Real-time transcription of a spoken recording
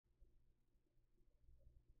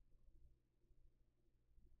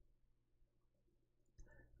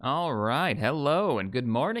All right, hello and good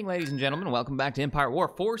morning, ladies and gentlemen. Welcome back to Empire War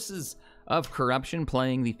Forces of Corruption,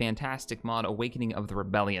 playing the fantastic mod Awakening of the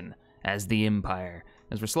Rebellion as the Empire.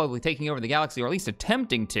 As we're slowly taking over the galaxy, or at least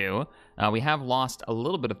attempting to, we have lost a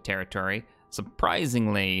little bit of territory.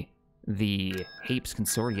 Surprisingly, the Hapes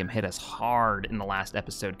Consortium hit us hard in the last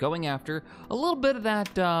episode, going after a little bit of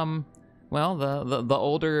that, well, the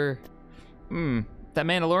older, that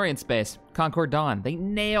Mandalorian space, Concord Dawn. They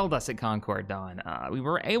nailed us at Concord Dawn. We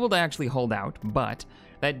were able to actually hold out, but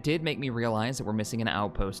that did make me realize that we're missing an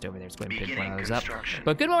outpost over there. Let's go ahead and pick one of those up.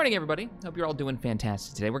 But good morning, everybody. Hope you're all doing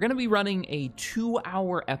fantastic today. We're going to be running a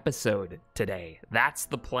 2-hour episode today. That's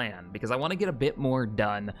the plan, because I want to get a bit more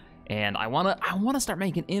done, and I want to start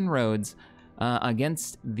making inroads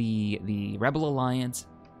against the Rebel Alliance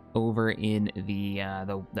over in the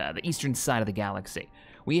eastern side of the galaxy.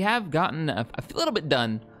 We have gotten a little bit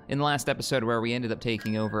done in the last episode where we ended up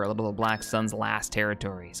taking over a little of Black Sun's last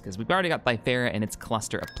territories, because we've already got Thyfera and its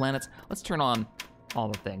cluster of planets. Let's turn on all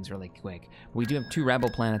the things really quick. We do have 2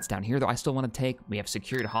 rebel planets down here, though I still want to take. We have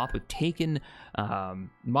secured Hoth. We've taken Mon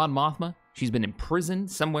Mothma. She's been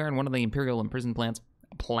imprisoned somewhere in one of the Imperial imprisoned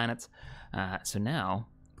planets. So now,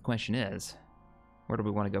 the question is, where do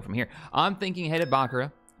we want to go from here? I'm thinking head at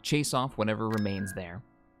Bakura, chase off whatever remains there,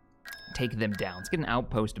 take them down. Let's get an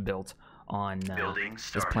outpost built on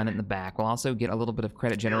this planet in the back. We'll also get a little bit of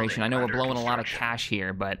credit generation. I know we're blowing a lot of cash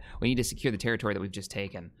here, but we need to secure the territory that we've just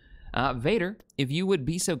taken. Vader, if you would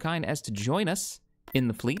be so kind as to join us in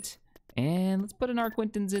the fleet, and let's put an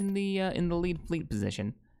Arquintans in the lead fleet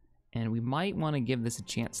position, and we might want to give this a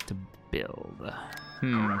chance to build.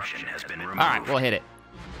 Corruption has been removed. All right, we'll hit it.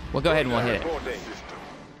 We'll go ahead and we'll hit it.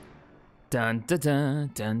 Dun dun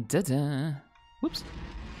dun dun dun dun. Whoops.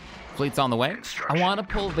 Fleet's on the way. I want to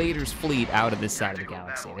pull Vader's fleet out of this side of the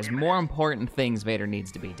galaxy. There's more important things Vader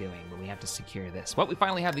needs to be doing, but we have to secure this. Well, we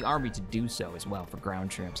finally have the army to do so as well for ground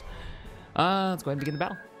troops. Let's go ahead and begin the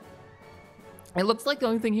battle. It looks like the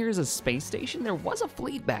only thing here is a space station. There was a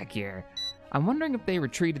fleet back here. I'm wondering if they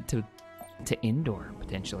retreated to Endor,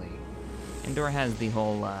 potentially. Endor has the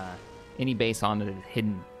whole, any base on it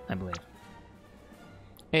hidden, I believe.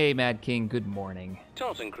 Hey, Mad King, good morning.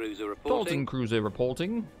 Tartan Cruiser reporting. Tartan Cruiser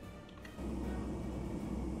reporting.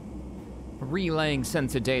 Relaying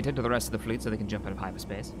sensor data to the rest of the fleet so they can jump out of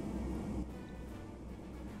hyperspace.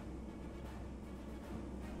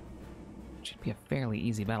 Should be a fairly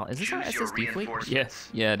easy battle. Is this our SSD fleet? Yes,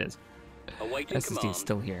 yeah, it is. Awaiting SSD command. is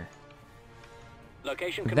still here.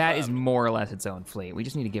 Location confirmed. That is more or less its own fleet. We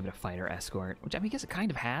just need to give it a fighter escort, which I mean, I guess it kind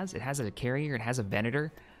of has. It has a carrier, it has a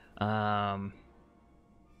Venator.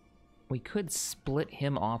 We could split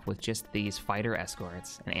him off with just these fighter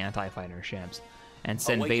escorts and anti-fighter ships and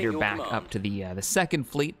send Awaiting Vader your back command. up to the second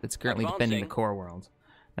fleet that's currently defending the Advancing. core world.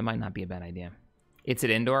 That might not be a bad idea. It's at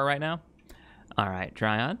Endor right now? All right,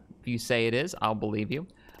 Tryon. If you say it is, I'll believe you.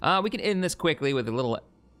 We can end this quickly with a little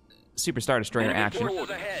Superstar Destroyer Enemy action. forces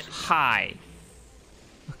ahead. Hi.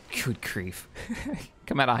 Good grief.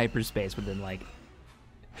 Come out of hyperspace within, like,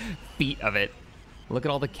 feet of it. Look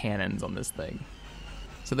at all the cannons on this thing.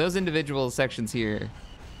 So those individual sections here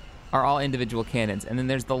are all individual cannons, and then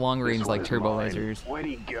there's the long-range, like, turbo lasers. Where'd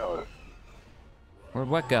he go? Where'd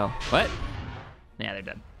what go? What? Yeah, they're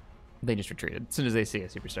dead. They just retreated. As soon as they see a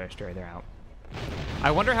Superstar Destroyer, they're out.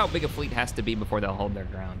 I wonder how big a fleet has to be before they'll hold their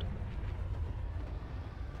ground.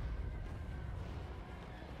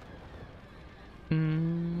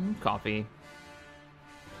 Coffee.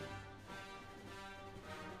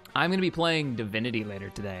 I'm going to be playing Divinity later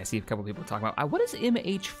today. I see a couple people talking about, what is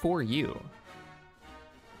MH4U?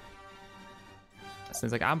 So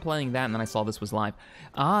it's like, I'm playing that, and then I saw this was live.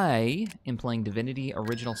 I am playing Divinity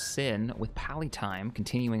Original Sin with Pally Time,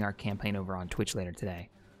 continuing our campaign over on Twitch later today.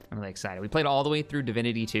 I'm really excited. We played all the way through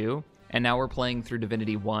Divinity 2, and now we're playing through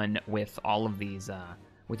Divinity 1 with all of these,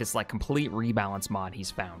 with this like complete rebalance mod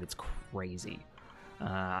he's found. It's crazy.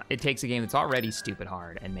 It takes a game that's already stupid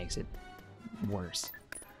hard and makes it worse.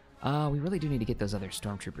 We really do need to get those other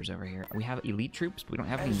stormtroopers over here. We have elite troops, but we don't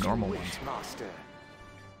have any normal ones.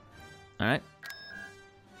 All right.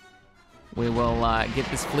 We will get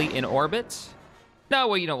this fleet in orbit. No,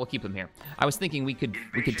 well, you know, we'll keep them here. I was thinking we could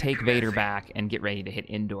take Vader back and get ready to hit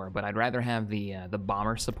Endor, but I'd rather have the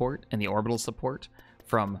bomber support and the orbital support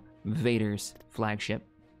from Vader's flagship.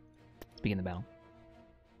 Let's begin the battle.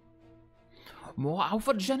 More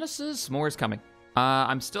Alpha Genesis. More is coming.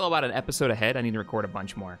 I'm still about an episode ahead. I need to record a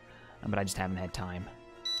bunch more, but I just haven't had time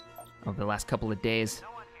over the last couple of days.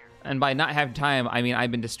 And by not having time, I mean I've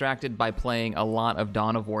been distracted by playing a lot of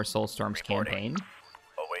Dawn of War Soulstorm's campaign.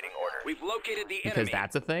 Awaiting order. We've located the Because enemy.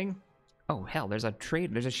 that's a thing. Oh hell, there's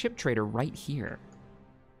a ship trader right here.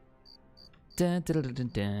 Dun, dun, dun, dun,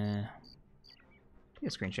 dun. Take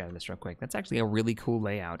a screenshot of this real quick. That's actually a really cool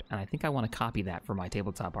layout, and I think I want to copy that for my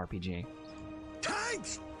tabletop RPG.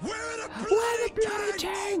 Tanks! Where are the Where the bloody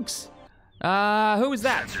tanks? Who was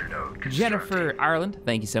that? Jennifer Ireland,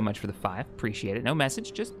 thank you so much for the 5. Appreciate it. No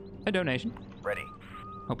message, just a donation. Ready.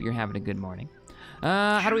 Hope you're having a good morning.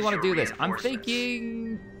 How do we want to do this? I'm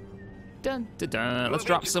thinking... Dun, dun, dun. Let's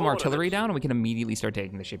drop some artillery down and we can immediately start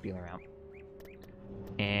taking the shipbuilder out.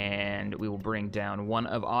 And we will bring down one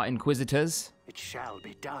of our Inquisitors. It shall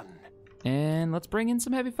be done. And let's bring in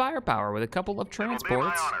some heavy firepower with a couple of It will be my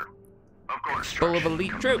transports honor. Of course. full of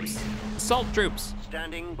elite troops, assault troops.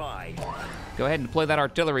 Standing by. Go ahead and deploy that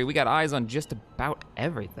artillery. We got eyes on just about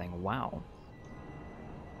everything. Wow.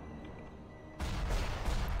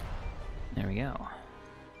 There we go.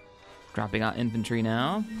 Dropping out infantry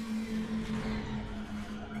now.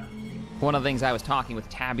 One of the things I was talking with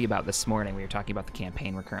Tabby about this morning, we were talking about the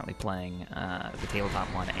campaign we're currently playing, the tabletop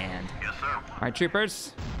one, and... Yes, sir. All right,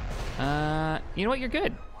 troopers. You know what? You're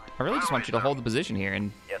good. I really just want you to hold the position here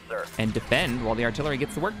and Yes, sir. defend while the artillery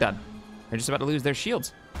gets the work done. They're just about to lose their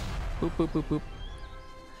shields. Boop, boop, boop,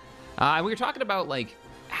 boop. We were talking about, like,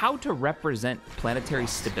 how to represent planetary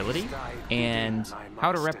stability and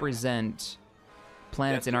how to represent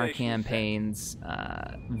planets in our campaign's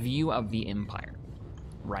view of the Empire,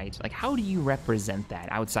 right? Like, how do you represent that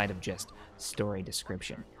outside of just story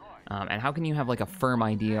description? And how can you have, like, a firm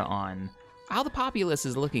idea on how the populace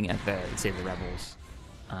is looking at the, say, the rebels?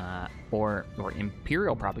 Or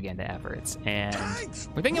Imperial propaganda efforts, and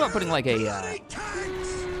we're thinking about putting like a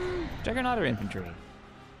Juggernaut or infantry.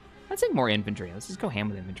 I'd say more infantry. Let's just go ham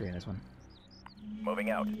with infantry in this one.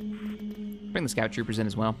 Moving out. Bring the scout troopers in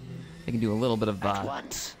as well. They can do a little bit of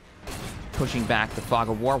pushing back the fog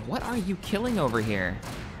of war. What are you killing over here,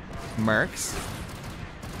 mercs?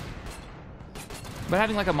 But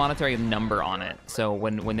having like a monetary number on it, so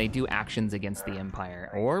when they do actions against the Empire,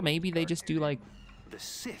 or maybe they just do like. The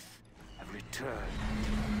Sith have returned.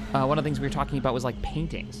 One of the things we were talking about was like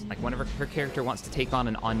paintings. Like whenever her character wants to take on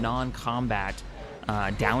a non-combat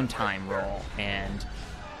downtime role, and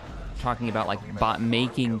talking about like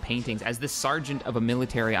making paintings as the sergeant of a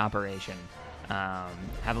military operation,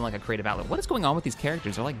 having like a creative outlet. What is going on with these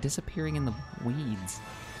characters? They're like disappearing in the weeds.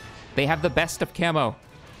 They have the best of camo.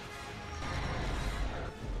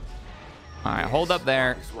 All right, hold up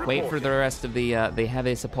there. Wait for the rest of the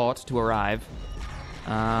heavy support to arrive.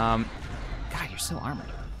 God, you're so armored.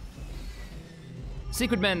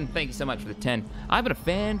 Secret Men, thank you so much for the 10. I've been a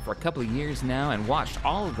fan for a couple of years now and watched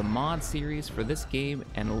all of the mod series for this game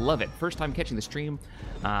and love it. First time catching the stream.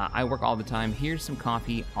 I work all the time. Here's some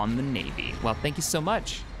coffee on the Navy. Well, thank you so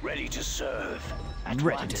much. Ready to serve.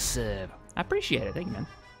 Ready to serve. I appreciate it. Thank you, man.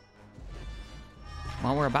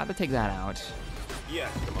 Well, we're about to take that out.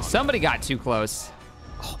 Yes, Commander. Somebody got too close.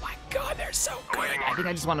 Oh my God, they're so good. I think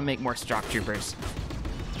I just want to make more shock troopers.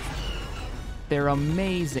 They're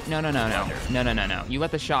amazing. No. You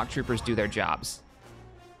let the shock troopers do their jobs.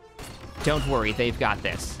 Don't worry, they've got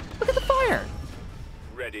this. Look at the fire.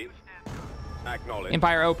 Ready. Acknowledge.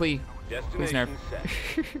 Empire O, please nerf. Destination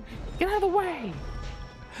set. Get out of the way.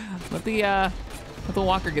 Let the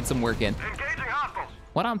walker get some work in. Engaging hostiles.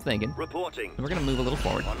 What I'm thinking, Reporting. we're gonna move a little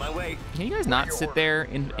forward. On my way. Can you guys not sit there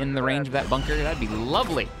in the range of that bunker? That'd be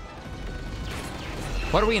lovely.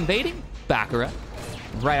 What are we invading? Baccarat.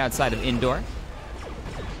 Right outside of Indoor.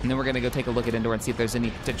 And then we're gonna go take a look at Indoor and see if there's any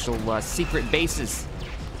potential secret bases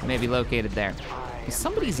maybe located there.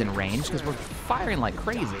 Somebody's in range because we're firing like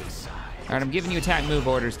crazy. All right, I'm giving you attack move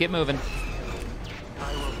orders. Get moving.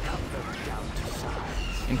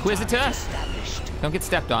 Inquisitor, don't get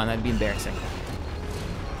stepped on. That'd be embarrassing.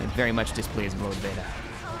 I'd very much displeased Lord Vader.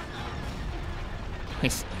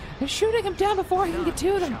 They're shooting him down before I can get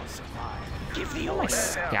to them. Oh, my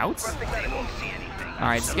scouts? All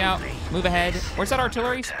right, scout, move ahead. Where's that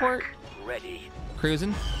artillery support? Ready.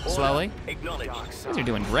 Cruising, slowly. Acknowledge. You guys are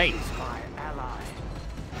doing great.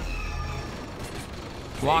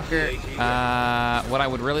 Walker, what I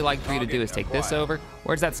would really like for you to do is take this over.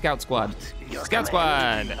 Where's that scout squad? Scout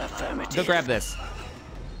squad, go grab this.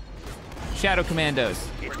 Shadow Commandos,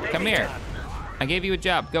 come here. I gave you a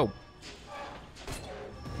job, go.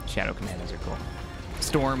 Shadow Commandos are cool.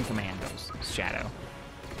 Storm Commandos, Shadow.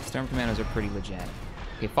 Storm Commandos are pretty legit.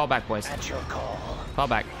 Okay, fall back, boys. At your call. Fall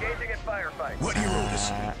back. Engaging in firefight. What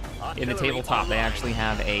heroes? In the tabletop, they actually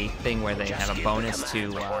have a thing where they have a bonus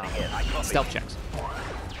to stealth checks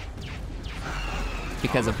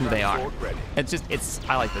because of who they are. I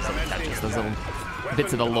like those little touches, those little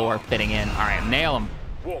bits of the lore fitting in. All right, nail them.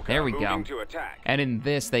 There we go. Moving to attack. And in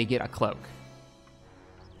this, they get a cloak.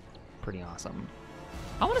 Pretty awesome.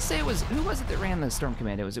 I want to say it was, who was it that ran the Storm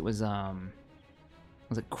Command? Was it Crix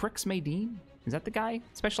Maydeen? Is that the guy?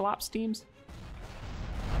 Special Ops teams?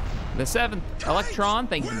 The 7th, Electron,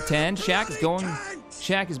 thank you for the 10.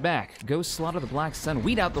 Shaq is back. Go slaughter the Black Sun,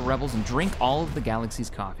 weed out the rebels, and drink all of the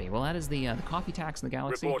galaxy's coffee. Well, that is the coffee tax in the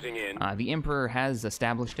galaxy. Reporting in. The Emperor has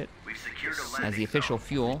established it as the official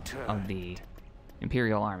fuel of the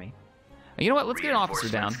Imperial Army. You know what? Let's get an officer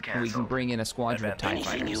down, and we can bring in a squadron of TIE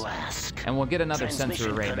fighters. And we'll get another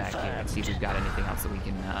sensor array back here and see if we've got anything else that we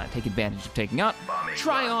can take advantage of taking out.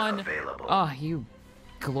 Tryon! Ah, you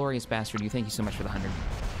glorious bastard. Thank you so much for the 100.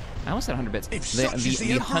 I almost said 100 bits. The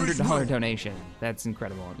 $100 donation. That's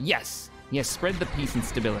incredible. Yes. Yes, spread the peace and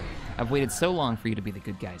stability. I've waited so long for you to be the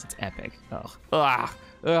good guys. It's epic. Ugh. Ugh.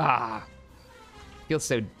 Ugh. Feel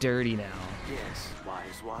so dirty now. Yes,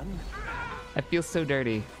 wise one. I feel so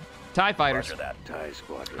dirty. TIE fighters. Roger that. TIE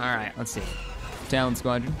squadron. All right, let's see. Talon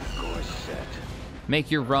Squadron. Course set. Make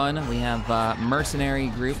your run. We have mercenary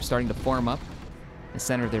group starting to form up the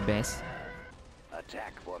center of their base.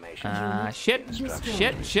 Attack formation. Shit.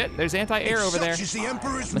 There's anti-air over there.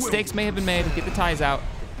 Mistakes may have been made. Get the TIEs out.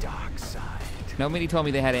 Dark side. Nobody told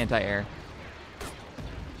me they had anti-air.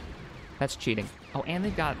 That's cheating. Oh, and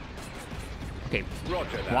they've got... Okay,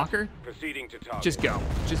 Roger that. Walker, Proceeding to target. just go.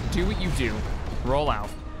 Just do what you do. Roll out.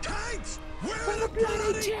 Tanks! Why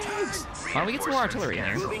don't we get some more artillery in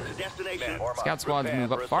here? Moving to destination. Scout squads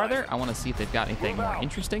move up farther. I want to see if they've got anything more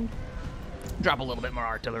interesting. Drop a little bit more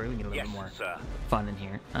artillery. We can get a little bit more sir. fun in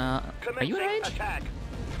here. Are you in range? Attack.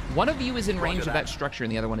 One of you is in range of that structure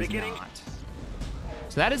and the other one is not.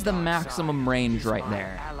 So that is the maximum range right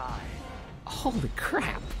there. Ally. Holy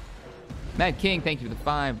crap. Mad King, thank you for the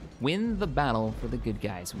 5. Win the battle for the good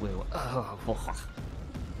guys. Woo.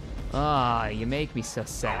 Ah, you make me so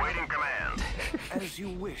sad. Awaiting command. As you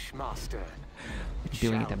wish, master.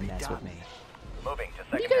 Doing it to Shall be mess with done. me. Moving to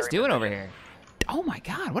What are you secondary guys doing over position. here? Oh my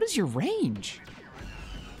god, what is your range?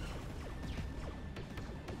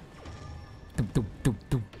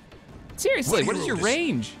 Seriously, what is your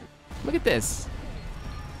range? Look at this.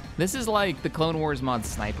 This is like the Clone Wars mod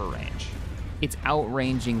sniper range. It's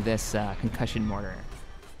outranging this concussion mortar.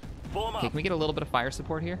 Form Okay, up. can we get a little bit of fire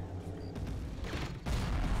support here?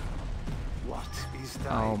 What is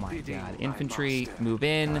thy Oh my bidding, god. my Infantry, master? move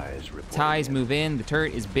in. TIEs reporting TIEs in. move in. The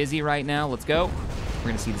turret is busy right now. Let's go. We're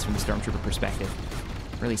gonna see this from the Stormtrooper perspective.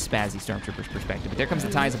 Really spazzy Stormtrooper's perspective. But there comes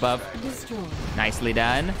the TIEs above. Nicely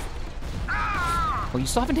done. Oh, you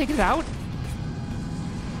still haven't taken it out?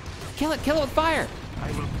 Kill it with fire.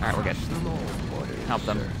 Alright, we're good. Help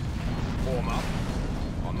them. Form up.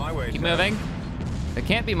 On my way. Keep sir. moving. There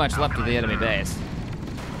can't be much left of the enemy base.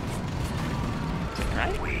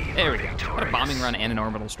 Right? There we go. What a bombing run and an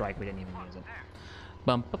orbital strike. We didn't even use it.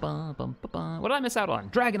 Bum, ba, ba, bum, ba, ba. What did I miss out on?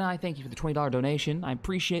 Dragon Eye, thank you for the $20 donation. I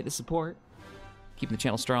appreciate the support. Keeping the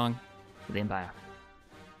channel strong for the Empire.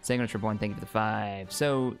 Signature Born, thank you for the 5.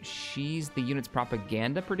 So she's the unit's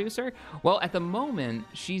propaganda producer? Well, at the moment,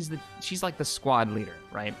 she's like the squad leader,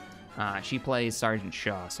 right? She plays Sergeant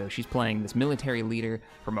Shaw, so she's playing this military leader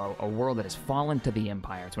from a world that has fallen to the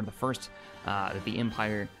Empire. It's one of the first that the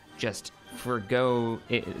Empire just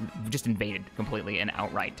just invaded completely and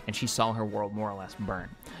outright, and she saw her world more or less burn.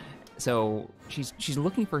 So she's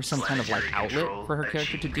looking for some kind of like outlet for her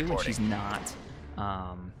character to do when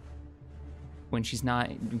she's not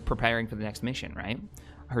preparing for the next mission, right?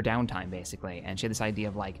 Her downtime, basically. And she had this idea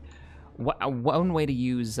of like, one way to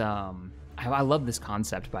use, I love this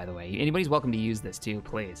concept, by the way. Anybody's welcome to use this too,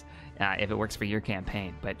 please, if it works for your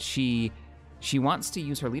campaign. But she wants to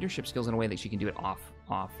use her leadership skills in a way that she can do it off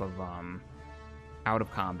of, out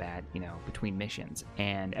of combat, you know, between missions.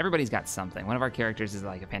 And everybody's got something. One of our characters is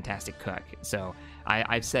like a fantastic cook. So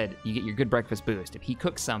I've said, you get your good breakfast boost. If he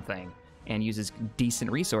cooks something and uses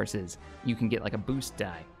decent resources, you can get like a boost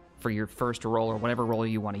die for your first roll or whatever roll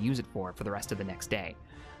you want to use it for the rest of the next day.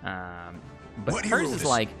 But hers is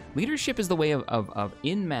like, leadership is the way of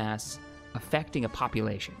in mass affecting a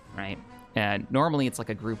population, right? And normally it's like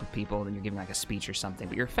a group of people that you're giving like a speech or something,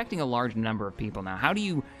 but you're affecting a large number of people. Now, how do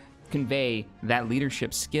you convey that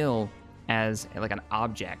leadership skill as like an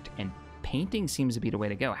object? And painting seems to be the way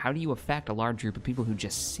to go. How do you affect a large group of people who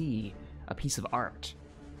just see a piece of art,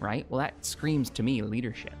 right? Well, that screams to me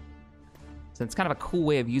leadership. So it's kind of a cool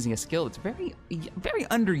way of using a skill that's very, very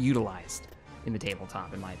underutilized in the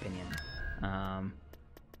tabletop, in my opinion.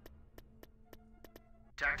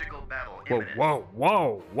 Tactical battle Whoa, imminent.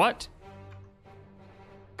 whoa, what?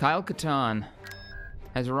 Kyle Katarn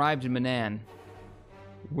has arrived in Manan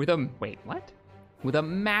with With a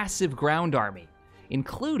massive ground army,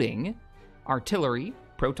 including artillery,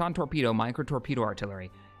 proton torpedo, micro torpedo artillery,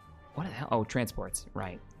 What the hell? Oh, transports.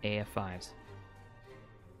 Right. AF5s.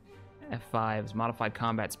 F5s, modified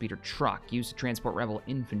combat speeder truck, used to transport rebel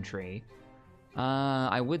infantry.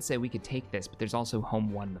 I would say we could take this, but there's also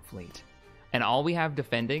Home 1 in the fleet. And all we have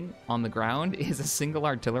defending on the ground is a single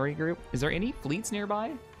artillery group. Is there any fleets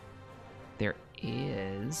nearby? There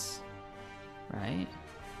is. Right?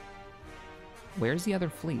 Where's the other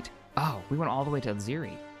fleet? Oh, we went all the way to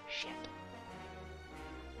Ziri. Shit.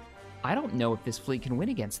 I don't know if this fleet can win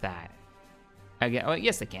against that. Again, oh,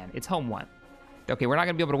 yes, it can. It's Home 1. Okay, we're not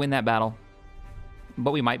going to be able to win that battle,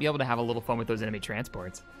 but we might be able to have a little fun with those enemy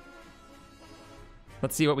transports.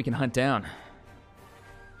 Let's see what we can hunt down.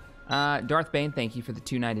 Darth Bane, thank you for the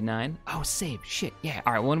 $2.99. Oh, save. Shit. Yeah.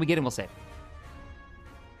 All right, well, when we get him, we'll save.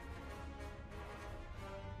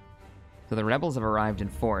 So the rebels have arrived in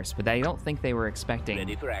force, but I don't think they were expecting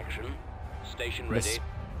Ready for action. Station the ready.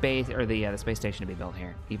 space or the space station to be built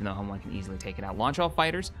here, even though Home 1 can easily take it out. Launch all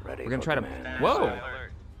fighters. Ready We're gonna for try to. command. Whoa.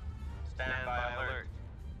 Stand by alert.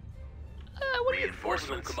 What do you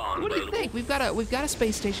Reinforcements. Command What do you available. think? We've got a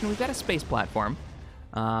space station. We've got a space platform.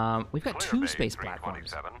 We've got Clear two base space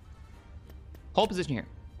platforms. 327. Hold position here.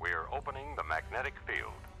 We're opening the magnetic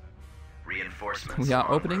field. Reinforcements. We are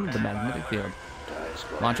opening the magnetic field.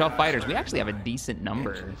 Launch all fighters. We actually have a decent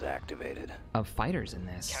number Engines activated. of fighters in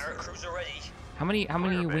this. Cruiser ready. How many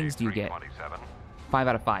Clear wings base do you get? 327. 5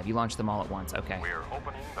 out of 5. You launch them all at once. Okay. We're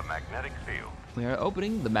opening the magnetic field. We are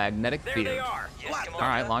opening the magnetic There field. they are. Yes, All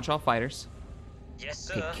right, launch all fighters. Yes,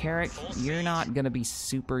 sir. Okay, Carrick, Full you're speed. not gonna be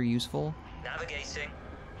super useful. Navigating.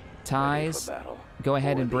 Ties, battle. go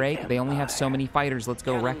ahead For and the break. They only have so Empire. many fighters. Let's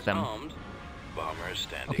go wreck Cannons them. armed. Bombers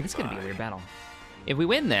standing Okay, this is gonna be a by. weird battle. If we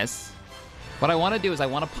win this, what I want to do is I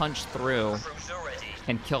want to punch through Cruiser ready.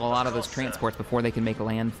 and kill a lot of those transports before they can make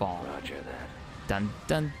landfall. Roger that. Dun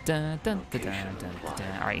dun dun dun dun dun dun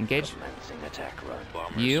dun. All right, engage. Commencing attack run.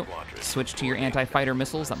 Bombers You squadron. switch to your anti-fighter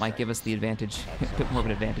missiles. That might give us the advantage, a bit more of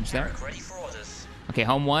an advantage there. Ready for orders. Okay,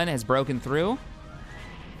 Home 1 has broken through.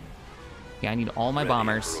 Yeah, I need all my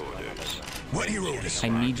bombers. I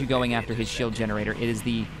need you going after his shield generator. It is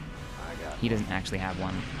the... He doesn't actually have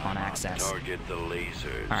one on access. Target the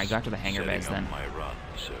lasers. All right, go after the hangar bays then. My run,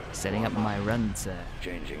 sir. Setting up my run, sir.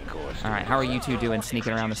 Changing course. All right, how are you two doing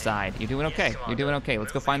sneaking around the side? You're doing okay. You're doing okay.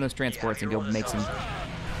 Let's go find those transports and go make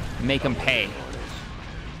them pay.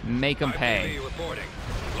 Make them pay. Reporting.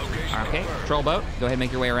 Location Okay, confirmed. patrol boat, go ahead and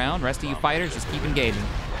make your way around. Rest of you fighters, just keep engaging.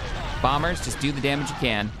 Bombers, just do the damage you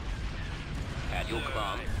can. At your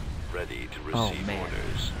command. Ready to receive Oh, man.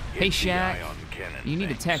 orders. Hey, Hit the Shaq, ion cannon you need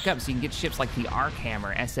to tanks. tech up so you can get ships like the Arc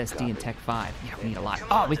Hammer, SSD, and Tech 5. Yeah, we need a lot.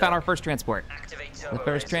 Oh, we found our first transport. Activate The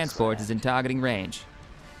first transport is in targeting range.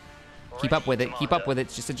 Keep up with it, keep up with it.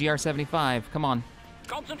 It's just a GR-75. Come on.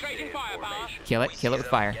 Concentrating firepower. Kill it with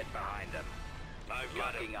fire. Get behind them. I've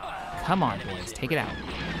got it. Come on, boys, take it out.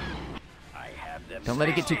 I have them. Don't let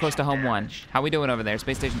it get too close to Home 1. How we doing over there?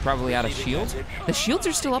 Space station probably out of shields? The shields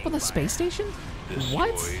are still up on the space station?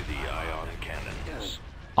 What? Destroy the ion cannons.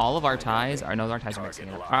 All of our ties are... No, our ties are mixing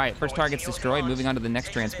it up. All right, first target's destroyed. Moving on to the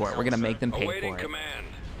next transport. We're going to make them pay Awaiting for it. command.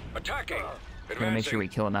 Attacking. We're going to make sure we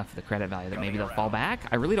kill enough for the credit value that maybe they'll fall back.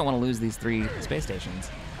 I really don't want to lose these 3 space stations.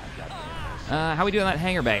 How we doing on that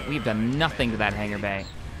hangar bay? We've done nothing to that hangar bay.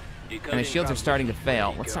 And the shields are starting to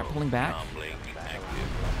fail. Let's start pulling back.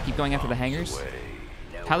 Keep going after the hangars.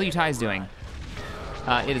 How are you ties doing?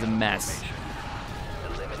 It is a mess.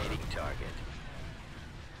 Eliminating target.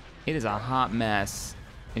 It is a hot mess.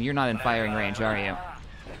 And you're not in firing range, are you?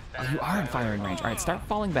 Oh, you are in firing range. All right, start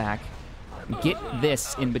falling back. Get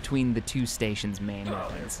this in between the 2 stations' main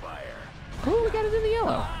weapons. Oh, we got it in the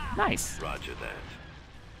yellow. Nice. Roger that.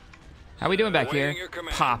 How we doing back here? Awaiting your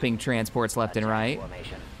command. Popping transports left and right.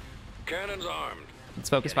 Cannons armed. Let's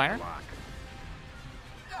focus fire.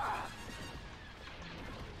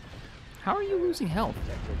 How are you losing health?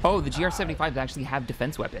 Oh, the GR-75s actually have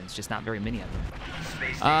defense weapons, just not very many of them.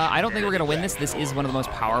 I don't think we're going to win this. This is one of the most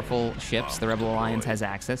powerful ships the Rebel Alliance has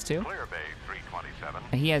access to. Clear base 327.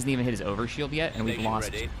 And he hasn't even hit his overshield yet, and we've Station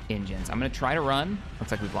lost ready. engines. I'm going to try to run.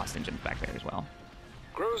 Looks like we've lost engines back there as well.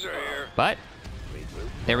 Cruiser here. But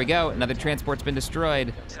there we go. Another transport's been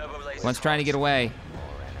destroyed. One's trying to get away.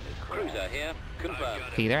 Cruiser here. Confirmed.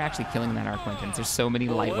 Okay, they're actually killing that Arquintons. There's so many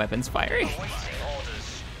light weapons firing.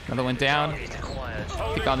 Another one down.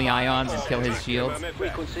 Pick on the ions and kill his shields.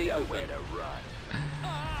 Frequency open.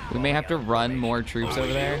 We may have to run more troops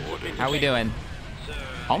over there. How we doing?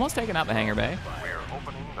 Almost taking out the hangar bay. We're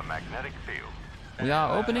opening the magnetic field. We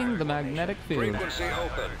are opening the magnetic field. Frequency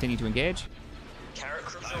open. Continue to engage. Carrick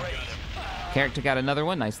cruiser ready. Carrick took out another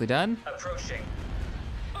one. Nicely done. Approaching.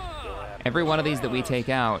 Every one of these that we take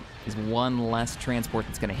out is one less transport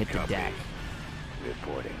that's gonna hit the deck.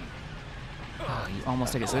 Reporting. Oh, you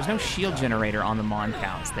almost took it. So there's no shield generator on the Mon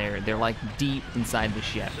cows. They're like deep inside the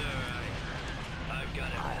ship.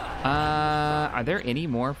 Are there any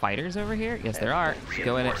more fighters over here? Yes, there are.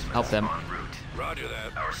 Go in and help them. Roger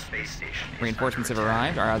that. Our space station is Reinforcements have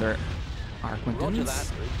arrived. Our other Roger Arquintons.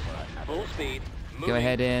 that. Full speed. Go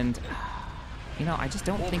ahead and... You know, I just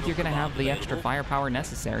don't think you're going to have the extra firepower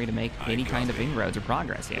necessary to make any kind of inroads or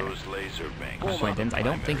progress here. Those laser banks. Arquintons, I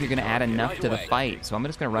don't think you're going to add enough to the fight, so I'm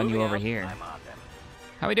just going to run you over here.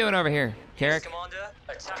 How we doing over here, Carrick? Commander,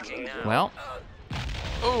 attacking now. Well...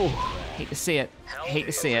 Oh, hate to see it. Hate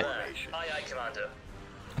to see it. Aye, aye, Commander.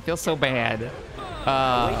 I feel so bad.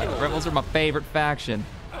 Rebels are my favorite faction.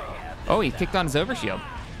 Oh, he kicked on his overshield.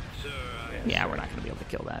 Yeah, we're not going to be able to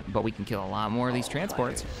kill that, but we can kill a lot more of these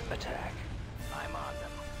transports. Attack. I'm on them.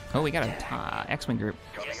 Oh, we got a X-Wing group.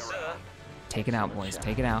 Yes, sir. Take it out, boys.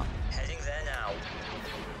 Take it out. Heading there now.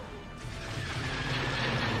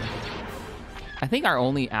 I think our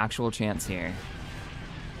only actual chance here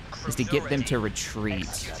is to get them to retreat.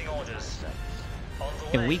 Executing orders. On the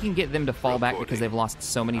If way. we can get them to fall back because they've lost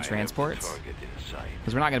so many I have the transports, target in sight.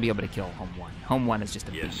 because we're not going to be able to kill Home 1. Home 1 is just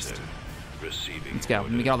a Yes, beast. sir. Receiving. Let's go.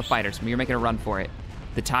 Let me get all the fighters. You're making a run for it.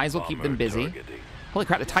 The ties will keep them busy. Holy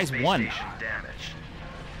crap, the ties won. station damaged.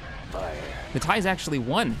 Fire. The ties actually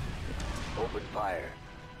won. Open fire.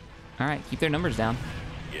 All right, keep their numbers down.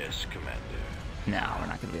 Yes, Commander. No, we're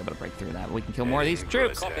not going to be able to break through that. But we can kill more of these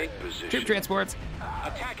troops. Copy. Troop transports.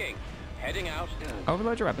 Attacking. Heading out.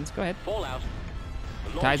 Overload your weapons. Go ahead. Fallout. The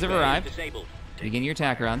launch Ties have bay is arrived. Disabled. Begin your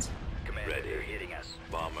attack runs. Commander, they're hitting us.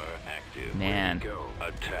 Bomber active. Man. Ready to go.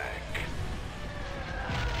 Attack.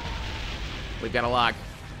 We've got a lock.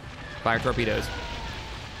 Fire torpedoes.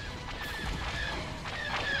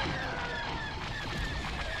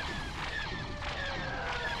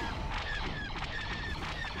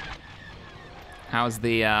 How's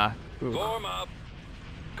the, Form up.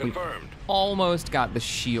 Confirmed. almost got the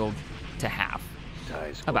shield to half.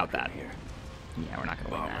 Ties About working that. Here. Yeah, we're not going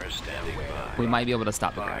to win Bomber that. standing by. We might be able to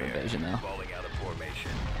stop the ground invasion, though. Falling out of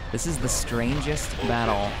formation. This is the strangest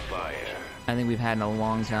battle Fire. I think we've had in a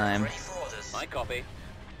long time. Ready for orders. I copy.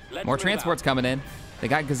 Let's More move transports coming in. They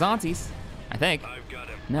got Gazantis, I think. I've got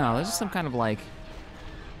him. No, those are some kind of like...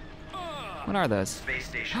 What are those? Space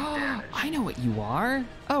station damaged. I know what you are.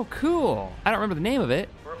 Oh, cool. I don't remember the name of it.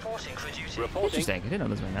 Reporting for duty. out. Reporting. Interesting. I didn't know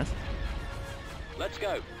those were in this. Let's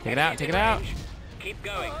go. Take it out, take it out. Keep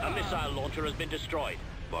going. A missile launcher has been destroyed.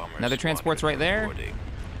 Bomber Another transport's right there. reporting.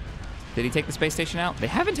 Did he take the space station out? They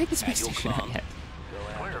haven't taken the space At your station out command.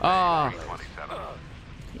 yet. Clear Oh. 327.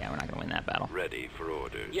 Yeah, we're not going to win that battle. Ready for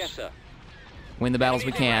orders. Yes, sir. Win the battles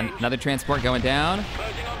we can. Another transport going down.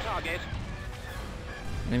 Closing on target.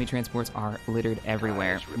 Enemy transports are littered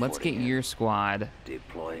everywhere. Let's get your squad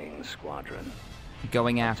Deploying squadron.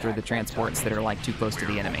 going after the transports that are like too close to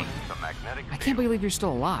the enemy. The magnetic I can't believe you're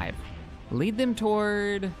still alive. Lead them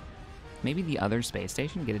toward maybe the other space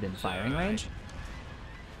station. Get it in firing range.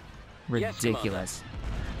 Yes, Commander. Ridiculous.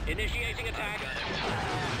 Initiating attack.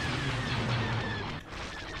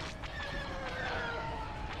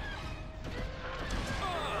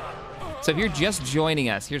 So if you're just joining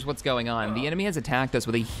us, here's what's going on. The enemy has attacked us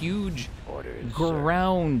with a huge Orders.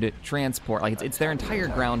 ground transport. Like it's their entire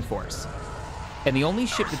ground force. And the only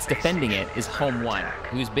ship that's defending it is Home 1,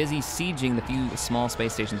 who's busy sieging the few small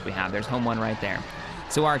space stations we have. There's Home 1 right there.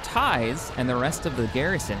 So our ties and the rest of the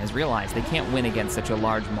garrison has realized they can't win against such a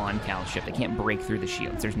large Mon Cal ship. They can't break through the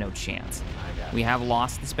shields. There's no chance. We have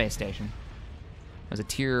lost the space station. It was a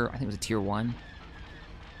tier, I think it was a tier 1.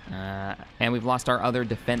 And we've lost our other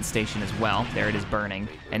defense station as well. There it is burning.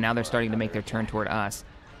 And now they're starting to make their turn toward us.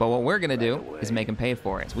 But what we're going to do is make them pay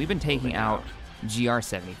for it. So we've been taking out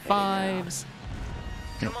GR-75s,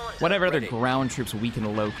 whatever other ground troops we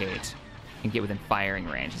can locate and get within firing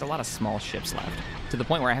range. There's a lot of small ships left, to the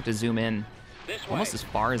point where I have to zoom in This way. almost as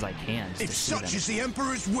far as I can just If to see such is them. the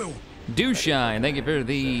Emperor's will. Do shine. Thank you for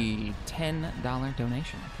the $10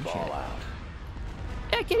 donation. I appreciate it. Fallout.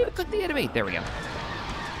 Yeah, I can't even click the enemy. There we go.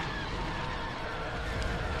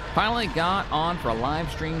 Finally got on for a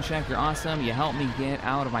live stream check. You're awesome. You helped me get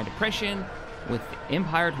out of my depression with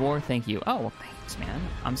Empire at War. Thank you. Oh, well, thanks, man.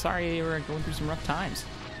 I'm sorry you were going through some rough times.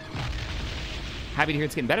 Happy to hear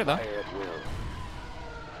it's getting better, though. Fire at will.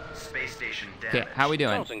 Space station Okay, damaged. how we doing?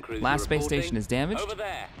 Carlton cruiser Last space reporting. station is damaged. Over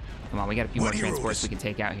there. Come on, we got a few more What are your transports orders? we can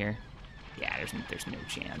take out here. Yeah, there's no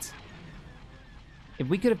chance. If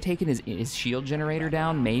we could have taken his shield generator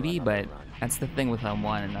down, maybe, but that's the thing with Home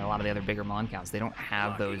 1 and a lot of the other bigger Mon Cows. They don't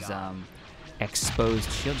have those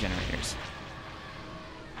exposed shield generators.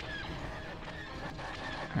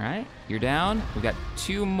 All right, you're down. We've got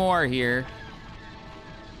 2 more here.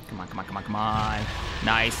 Come on, come on, come on, come on.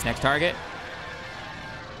 Nice, next target.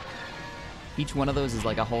 Each one of those is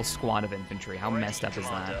like a whole squad of infantry. How messed up is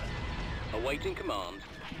that? Awaiting command.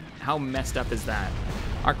 How messed up is that?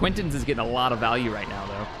 Our Quintons is getting a lot of value right now,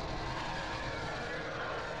 though.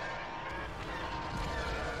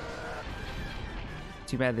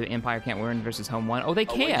 Too bad the Empire can't win versus Home 1. Oh, they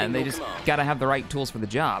can. They just gotta have the right tools for the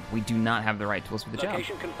job. We do not have the right tools for the job.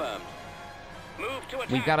 Location confirmed. Move to attack.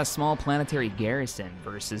 We've got a small planetary garrison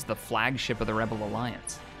versus the flagship of the Rebel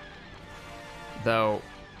Alliance. Though,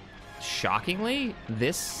 shockingly,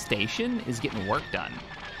 this station is getting work done.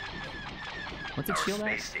 What's its Our shield at?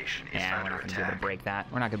 space station is Yeah, we're under not gonna be able to attack. break that.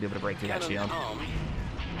 We're not gonna be able to break through that Cannon shield. armed.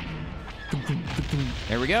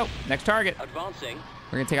 There we go. Next target. Advancing.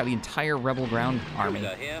 We're gonna take out the entire Rebel ground army.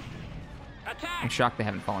 Cruiser here. I'm Attack. shocked they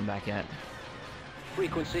haven't fallen back yet.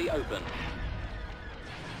 Frequency open.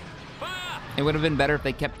 Fire. It would have been better if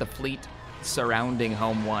they kept the fleet surrounding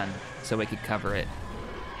Home 1 so we could cover it.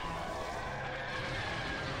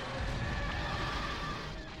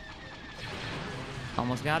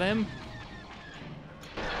 Almost got him.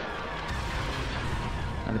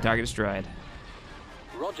 And the target destroyed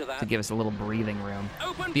Roger that. to give us a little breathing room.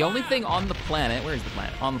 Open The only fire. thing on the planet, where is the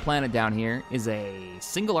planet? On the planet down here is a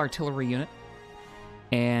single artillery unit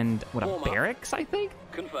and what, a Warm up. barracks, I think?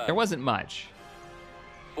 Confirmed. There wasn't much.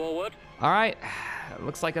 Forward. All right,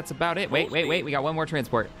 looks like that's about it. Wait, Full wait, wait, speed. we got 1 more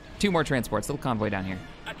transport. 2 more transports, little convoy down here.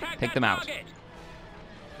 Attack Take that them out. target.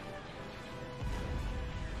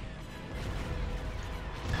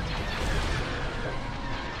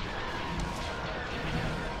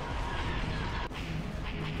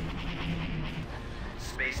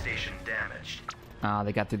 Space station damaged. Ah,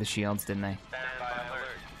 they got through the shields, didn't they?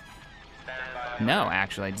 No,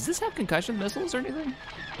 actually. Does this have concussion missiles or anything?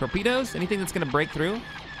 Torpedoes? Anything that's gonna break through?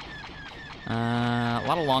 A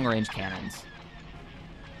lot of long-range cannons.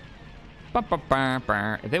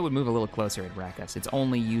 If they would move a little closer, it'd wreck us. It's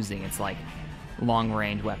only using its like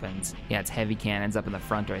long-range weapons. Yeah, it's heavy cannons up in the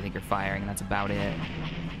front, or I think are firing, and that's about it.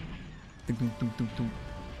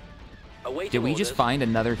 Awaiting Did we just orders. find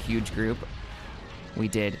another huge group? We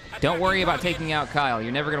did. Don't worry about taking out Kyle.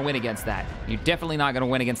 You're never going to win against that. You're definitely not going to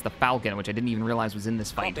win against the Falcon, which I didn't even realize was in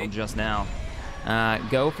this fight until just now.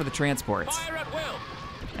 Go for the transports. Fire at will.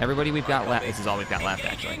 Everybody we've got left. This is all we've got left,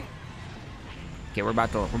 actually. Okay, we're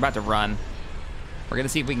about to run. We're going to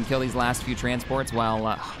see if we can kill these last few transports while... oh,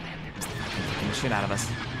 man, they're just kicking the shit out of us.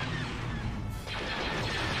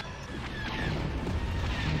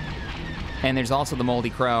 And there's also the Moldy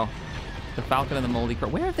Crow. The Falcon and the Moldy Crow.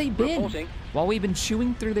 Where have they been? Reporting. While we've been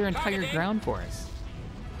chewing through their entire Targeting. ground force.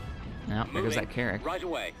 Now, there goes Moving. that Carrick. Right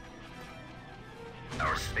away.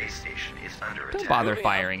 Our space station is under Don't attack. bother Moving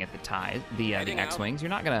firing at the Heading out. X-wings. You're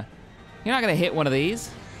not gonna hit one of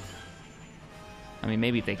these. I mean,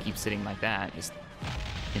 maybe if they keep sitting like that, just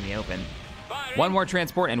in the open. Firing. 1 more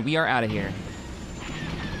transport and we are out of here.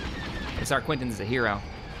 This our Quinton's a hero.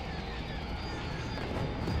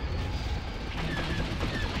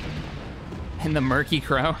 And the Murky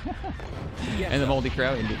Crow. Yes, And the sir. Moldy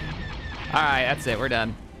Crow. Indeed. All right, that's it. We're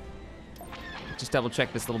done. Just double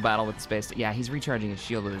check this little battle with space. Yeah, he's recharging his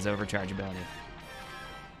shield with his overcharge ability.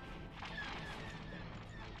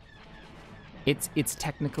 It's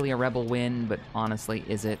technically a rebel win, but honestly,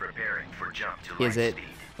 is it? Preparing for jump to Is light it? speed.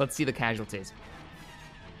 Let's see the casualties.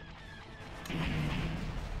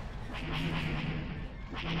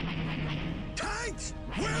 Tanks!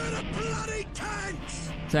 Where are the bloody tanks?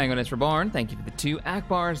 Sanguinus Reborn, thank you for the 2.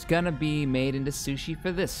 Akbar's gonna be made into sushi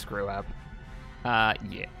for this screw up.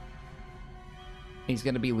 Yeah. He's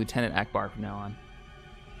gonna be Lieutenant Akbar from now on.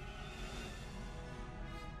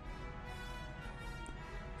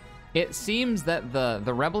 It seems that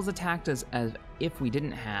the rebels attacked us as if we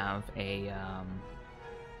didn't have a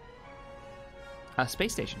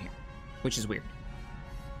space station here, which is weird.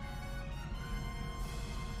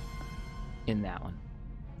 In that one.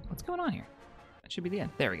 What's going on here? That should be the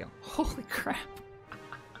end. There we go. Holy crap.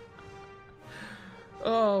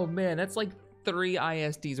 Oh man, that's like 3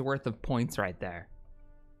 ISDs worth of points right there.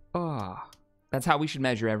 Oh, that's how we should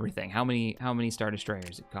measure everything. How many Star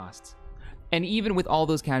Destroyers it costs. And even with all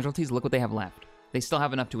those casualties, look what they have left. They still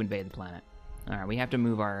have enough to invade the planet. All right, we have to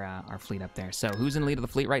move our fleet up there. So who's in lead of the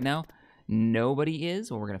fleet right now? Nobody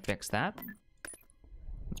is. Well, we're gonna fix that.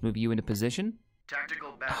 Let's move you into position.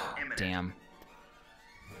 Tactical battle imminent. Damn.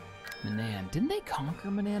 Manan. Didn't they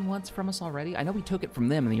conquer Manan once from us already? I know we took it from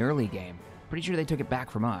them in the early game. Pretty sure they took it back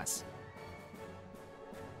from us.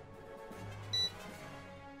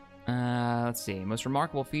 Let's see. Most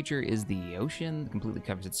remarkable feature is the ocean. It completely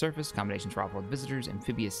covers its surface. Accommodations for off-world visitors.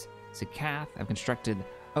 Amphibious Sikath. I've constructed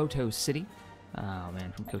Oto City. Oh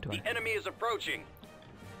man, from KOTOR. The enemy is approaching.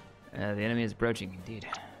 The enemy is approaching, indeed.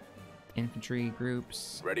 Infantry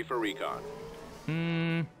groups. Ready for recon.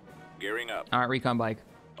 Gearing up. All right, recon bike.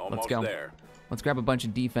 Almost Let's go. there. Let's grab a bunch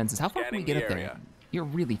of defenses. How far can we Scanning get the up there? area. You're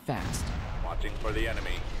really fast. Watching for the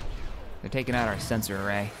enemy. They're taking out our sensor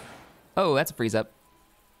array. Oh, that's a freeze up.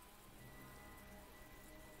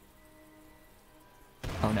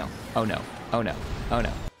 Oh no. Oh no. Oh no. Oh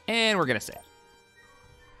no. And we're gonna save.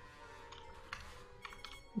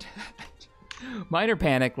 Minor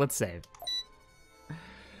panic. Let's save.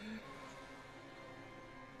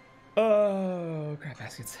 Oh, crap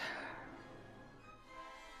baskets.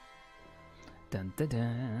 Dun dun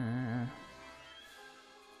dun.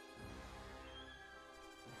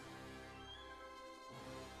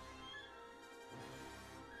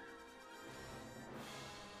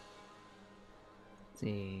 Let's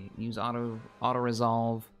see, use auto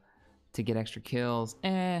resolve to get extra kills.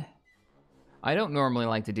 I don't normally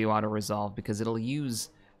like to do auto resolve because it'll use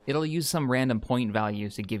some random point value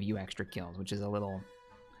to give you extra kills, which is a little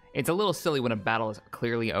silly when a battle is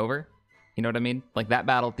clearly over. You know what I mean? Like that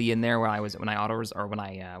battle at the end there where when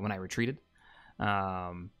I retreated.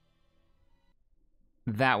 That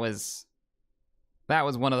was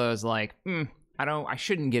one of those like, I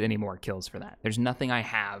shouldn't get any more kills for that. There's nothing I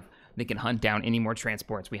have that can hunt down any more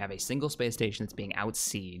transports. We have a single space station that's being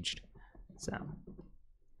outsieged. So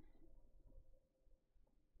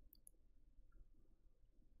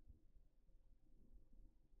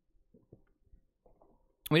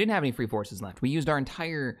we didn't have any free forces left. We used our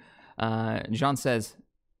entire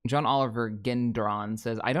John Oliver Gendron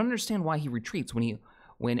says, I don't understand why he retreats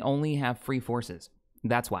when only have free forces.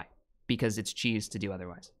 That's why. Because it's cheese to do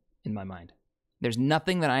otherwise, in my mind. There's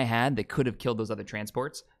nothing that I had that could have killed those other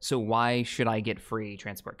transports, so why should I get free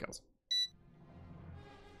transport kills?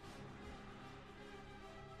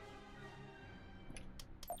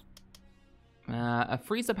 A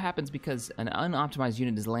freeze-up happens because an unoptimized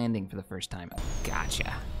unit is landing for the first time.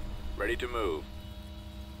 Gotcha. Ready to move.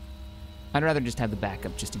 I'd rather just have the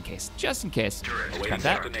backup just in case. Just in case. Awaiting Grab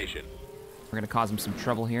that. destination. We're gonna cause them some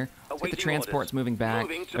trouble here. Let's get the transports moving back.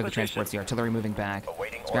 Or the transports, the artillery moving back.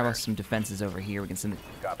 Let's grab us some defenses over here. We can send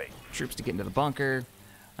the troops to get into the bunker.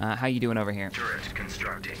 How you doing over here? Turret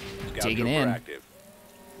constructing. Scout Digging trooper in. active.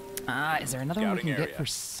 Is there another one we Scouting can area. get for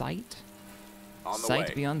sight? On the Sight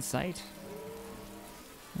way. beyond sight?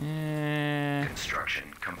 Construction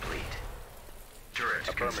complete. Turret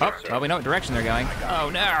Affirmative, constructed. sir. Well, we know what direction they're going. Oh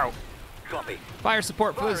no! Copy. Fire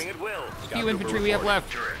support for this Firing at will. Scout few trooper infantry we have reporting.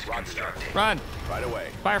 left. Turret constructing. Run! Right away.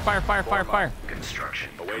 Fire, fire, fire, fire, fire! Construction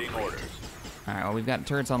Awaiting complete. orders. Alright, well, we've got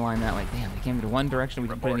turrets online that way. Damn, they came into one direction, we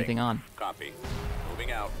didn't put Reporting. anything on. Copy.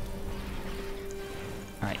 Moving out.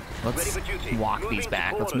 Alright, let's Ready for duty. walk Moving these to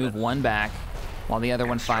back. Let's move coordinates. one back while the other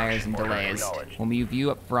one fires and Construction order delays. acknowledged. We'll move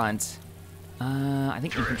you up front. I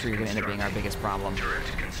think infantry are going to end up being our biggest problem. Turret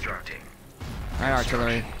constructing. Alright,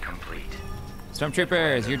 artillery. Complete.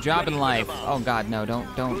 Stormtroopers, your job in life. Oh god, no, don't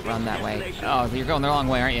run that way. Oh, you're going the wrong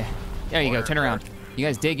way, aren't you? There you go, turn around. You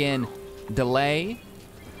guys dig in. Delay,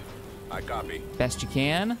 I copy. best you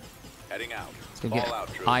can. Heading out. Let's go Fall get out,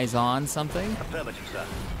 troops. eyes on something. Affirmative, sir.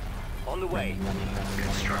 On the way.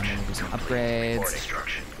 Construction Do some complete. upgrades.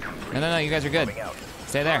 Construction complete. No, you guys are good.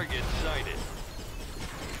 Stay there. Target sighted.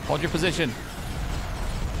 Hold your position.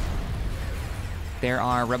 There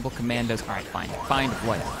are rebel commandos. All right, fine. Fine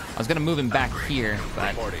deploy. I was gonna move him back here,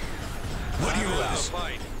 but Reporting. What do you want?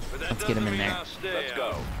 let's get him in there. Let's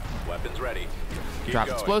go. Weapons ready. Keep Drop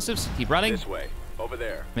going. explosives. Keep running. This way. Over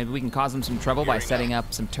there. Maybe we can cause them some trouble by Gearing setting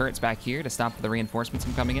up some turrets back here to stop the reinforcements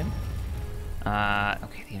from coming in.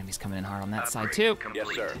 Okay, the enemy's coming in hard on that side too. Yes,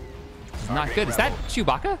 sir. It's not good. Is that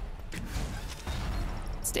Chewbacca?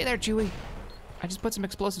 Stay there, Chewie. I just put some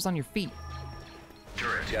explosives on your feet.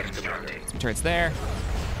 Turret Yes, constructing. Commander. Some turrets there.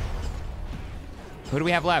 Who do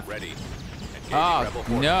we have left? Ready. Engaging Oh, rebel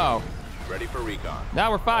forces. no. Ready for recon. No,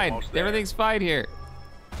 we're fine. Almost there. Everything's fine here.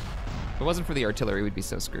 If it wasn't for the artillery, we'd be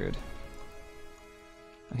so screwed.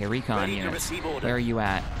 Okay, recon Ready to units. receive order. Where are you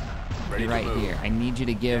at? Ready You're to right move. here. I need you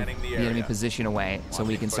to give Scanning the the enemy area. position away so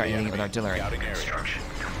we Watching can for start the hitting it with enemy. artillery. Scouting area. Construction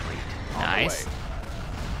complete. On the Nice. way.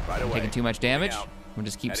 Right away. Taking too much damage. Moving out. We'll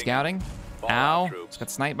just keep Heading scouting. out. Fall out, Ow. troops. Just got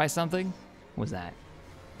sniped by something. What was that?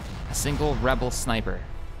 A single rebel sniper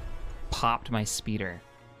popped my speeder.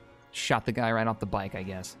 Shot the guy right off the bike, I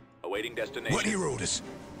guess. Awaiting destination. What do you orders?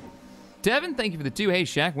 Devin, thank you for the 2. Hey,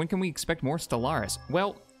 Shaq, when can we expect more Stellaris?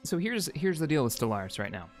 Well, So here's the deal with Stellaris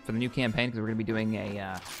right now. For the new campaign, because we're going to be doing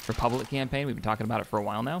a Republic campaign. We've been talking about it for a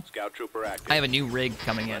while now. Scout trooper active. I have a new rig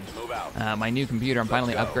coming in. Let's move out. My new computer, I'm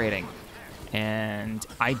finally upgrading. And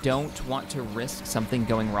I don't want to risk something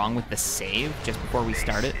going wrong with the save just before we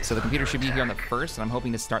start it. So the computer should be here on the 1st, and I'm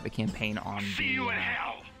hoping to start the campaign on the...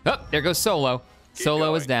 Oh, there goes Solo.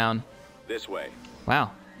 Solo is down. This way.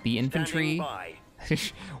 Wow. The infantry... Standing by.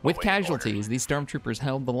 With casualties, these stormtroopers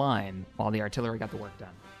held the line while the artillery got the work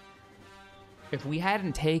done. If we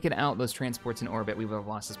hadn't taken out those transports in orbit, we would have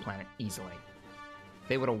lost this planet easily.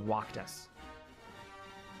 They would have walked us.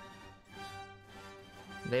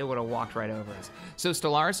 They would have walked right over us. So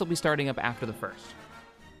Stellaris will be starting up after the 1st.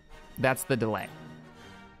 That's the delay.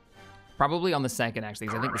 Probably on the 2nd, actually,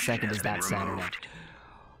 because I think the 2nd is that Saturday.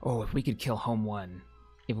 Oh, if we could kill Home 1.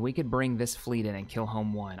 If we could bring this fleet in and kill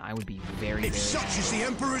Home 1, I would be very, very Such happy. is the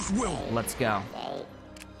Emperor's will. Let's go.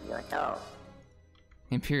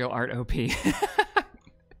 Imperial Art OP.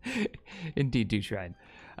 Indeed, douche ride.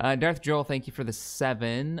 Darth Joel, thank you for the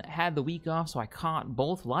 7. Had the week off, so I caught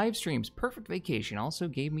both live streams. Perfect vacation. Also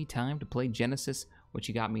gave me time to play Genesis, which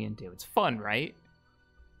you got me into. It's fun, right?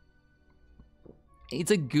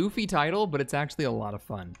 It's a goofy title, but it's actually a lot of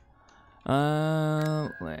fun.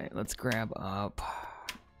 Wait, let's grab up.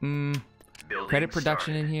 Credit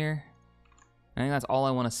production in here. I think that's all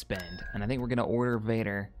I want to spend. And I think we're going to order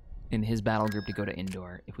Vader in his battle group to go to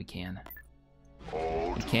Endor, if we can.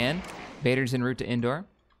 We can. Vader's en route to Endor.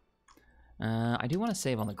 I do want to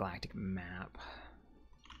save on the galactic map.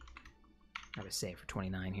 I have a save for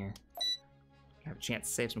 29 here. Have a chance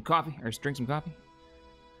to save some coffee, or drink some coffee.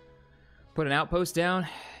 Put an outpost down.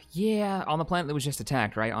 Yeah, on the planet that was just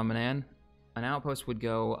attacked, right? On Manan. An outpost would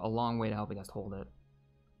go a long way to helping us hold it.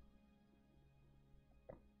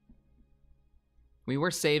 We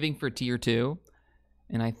were saving for tier 2.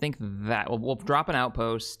 And I think that we'll drop an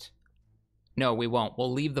outpost. No, we won't.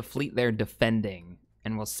 We'll leave the fleet there defending,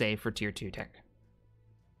 and we'll save for tier 2 tech.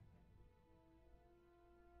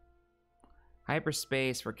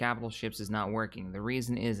 Hyperspace for capital ships is not working. The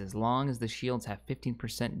reason is, as long as the shields have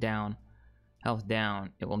 15% down, health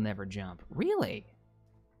down, it will never jump. Really?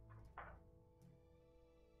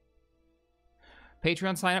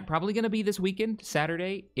 Patreon sign up probably going to be this weekend,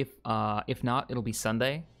 Saturday. If not, it'll be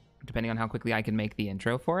Sunday, depending on how quickly I can make the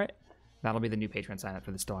intro for it. That'll be the new Patreon sign up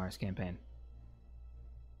for the Stellaris campaign.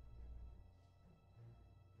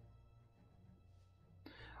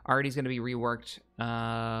 Artie's going to be reworked.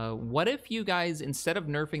 What if you guys, instead of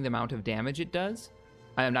nerfing the amount of damage it does,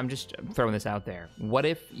 I'm just throwing this out there, what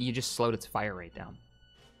if you just slowed its fire rate down?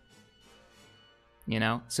 You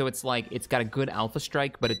know? So it's like, it's got a good alpha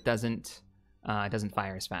strike, but it doesn't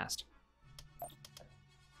fire as fast.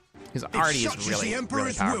 Because Artie is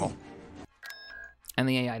really powerful. And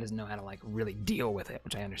the AI doesn't know how to, like, really deal with it,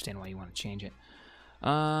 which I understand why you want to change it.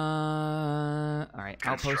 Alright,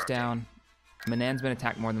 outpost down. Manan's been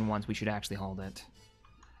attacked more than once. We should actually hold it.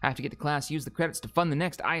 I have to get to class. Use the credits to fund the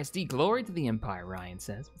next ISD. Glory to the Empire, Ryan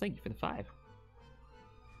says. Well, thank you for the 5.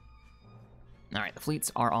 Alright, the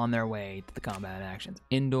fleets are on their way to the combat actions.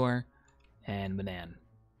 Endor and Manan.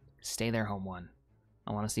 Stay there, Home 1.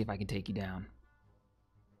 I want to see if I can take you down.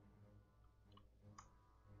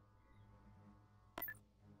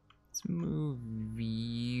 Let's move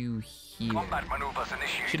you here. Combat maneuvers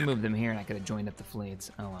initiated. Should move them here, and I could have joined up the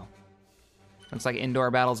fleets. Oh well. Looks like Endor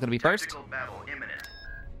battle is going to be first. Tactical battle imminent.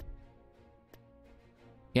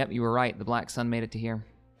 Yep, you were right. The Black Sun made it to here.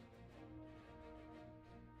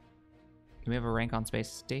 Do we have a rank on space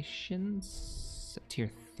stations? Tier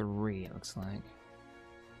 3, it looks like.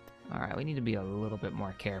 Alright, we need to be a little bit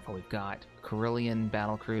more careful. We've got Carillion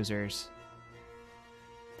battle cruisers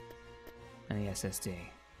and the SSD.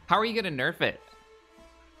 How are you going to nerf it?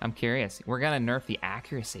 I'm curious. We're going to nerf the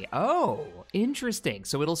accuracy. Oh, interesting.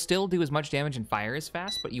 So it'll still do as much damage and fire as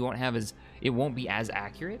fast, but you won't have as, it won't be as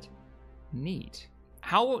accurate? Neat.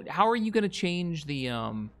 How are you going to change the,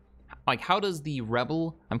 like, how does the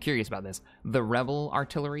Rebel, I'm curious about this, the Rebel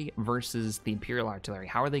artillery versus the Imperial artillery,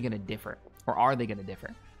 how are they going to differ? Or are they going to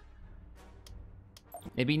differ?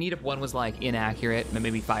 It'd be neat if one was, like, inaccurate, but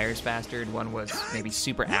maybe fires faster, and one was maybe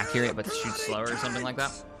super accurate, but shoots slower or something like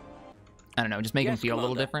that. I don't know, just make them feel a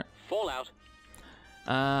little different. Fallout.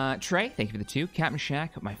 Trey, thank you for the 2. Captain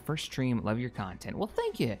Shack, my first stream, love your content. Well,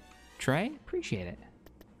 thank you, Trey. Appreciate it.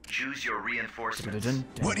 Choose your reinforcements.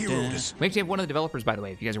 What do you orders? We actually have one of the developers, by the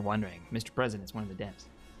way, if you guys are wondering. Mr. President is one of the devs.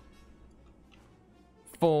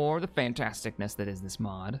 For the fantasticness that is this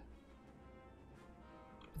mod.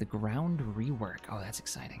 The ground rework. Oh, that's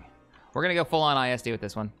exciting. We're going to go full-on ISD with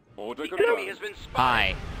this one. Order The enemy has been spotted.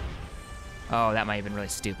 Hi. Oh, that might have been really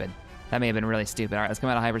stupid. That may have been really stupid. All right, let's come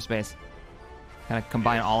out of hyperspace. Kind of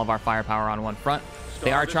combine all of our firepower on one front.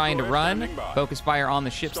 They are trying to run. Focus fire on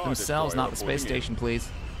the ships themselves, not the space station, please.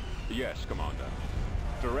 Yes, Commander.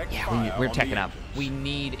 Direct Yeah, we're teching up. We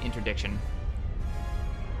need interdiction.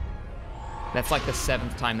 That's like the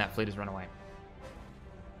 7th time that fleet has run away.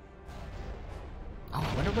 Oh,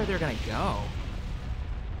 I wonder where they're gonna go.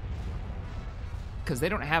 Because they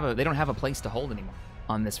don't have a place to hold anymore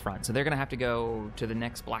on this front, so they're gonna have to go to the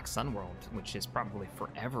next Black Sun world, which is probably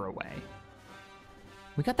forever away.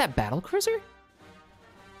 We got that battle cruiser?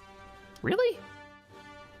 Really?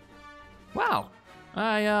 Wow.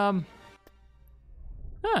 Huh.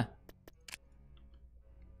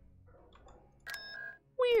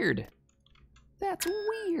 Weird. That's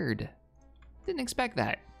weird. Didn't expect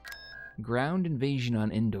that. Ground invasion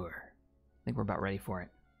on Endor. I think we're about ready for it.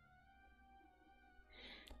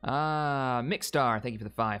 Mixstar, thank you for the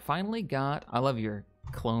 5. Finally got, I love your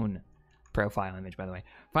clone profile image, by the way.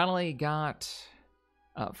 Finally got,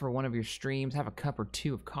 for one of your streams, have a cup or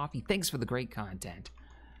two of coffee. Thanks for the great content.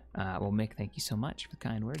 Well, Mick, thank you so much for the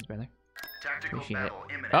kind words, brother. Appreciate it.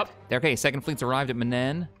 Oh, okay, second fleet's arrived at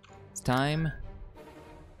Manen. It's time.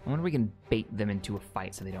 I wonder if we can bait them into a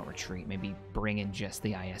fight so they don't retreat. Maybe bring in just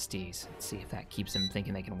the ISDs. Let's see if that keeps them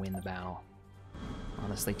thinking they can win the battle.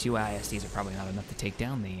 Honestly, 2 ISDs are probably not enough to take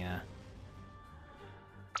down the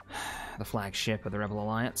flagship of the Rebel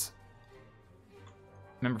Alliance.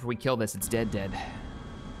 Remember, if we kill this, it's dead.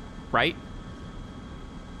 Right?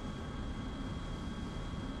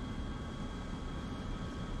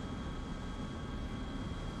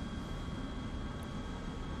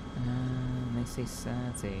 They say,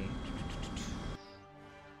 let's see.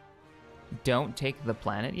 Don't take the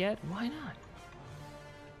planet yet? Why not?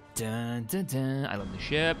 Dun, dun, dun. I love the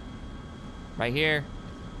ship. Right here.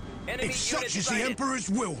 If such is the Emperor's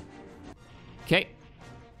will. Okay.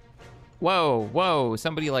 Whoa,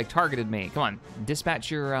 somebody like targeted me. Come on, dispatch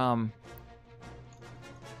your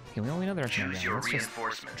Okay, we only know the direction I'm going. Let's just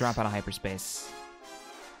drop out of hyperspace.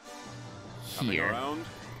 Here.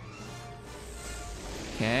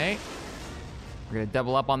 Okay. We're gonna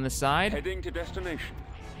double up on this side. Heading to destination.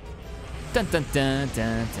 Dun dun dun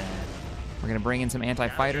dun dun. We're gonna bring in some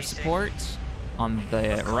anti-fighter support on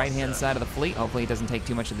the right-hand side of the fleet. Hopefully it doesn't take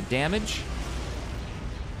too much of the damage.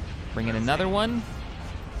 Bring in another one.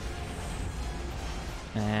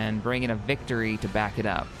 And bring in a victory to back it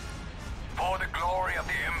up. For the glory of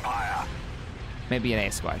the Empire. Maybe an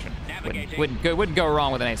A squadron. Wouldn't go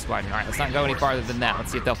wrong with an A squadron. All right, let's not go any farther than that.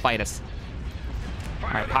 Let's see if they'll fight us. All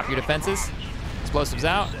right, pop your defenses. Explosives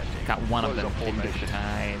out. Got one of them. Didn't get the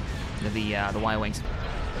tide. The Y-Wings.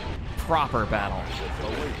 Proper battle.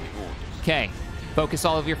 Okay, focus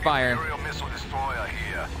all of your fire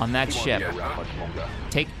on that ship.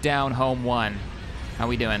 Take down Home 1. How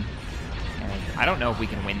we doing? I don't know if we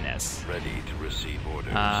can win this. Ready to receive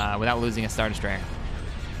orders. Without losing a Star Destroyer.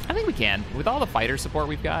 I think we can. With all the fighter support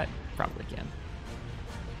we've got, probably can.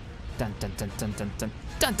 Dun dun dun dun dun dun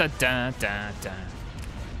dun dun dun dun dun.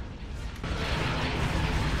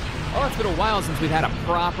 Well, it's been a while since we've had a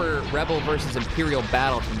proper Rebel versus Imperial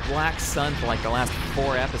battle. It's been Black Sun for like the last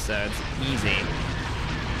 4 episodes. Easy.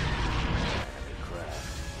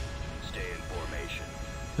 Stay in formation.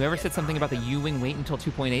 Whoever said something about the U-Wing wait until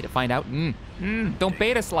 2.8 to find out? Don't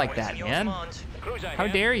bait us like that, man. How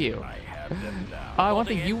dare you? Oh, I want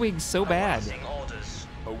the U-Wing so bad.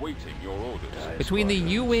 Awaiting your orders. Between the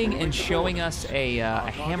U-Wing and showing us a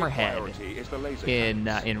hammerhead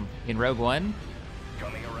in Rogue One.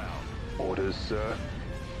 Coming around. Orders, sir.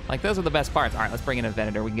 Like, those are the best parts. All right, let's bring in a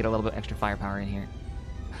Venator. We can get a little bit extra firepower in here.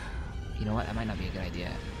 You know what? That might not be a good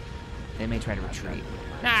idea. They may try to retreat.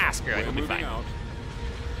 Nah, screw it. We'll be fine.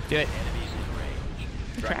 Do it.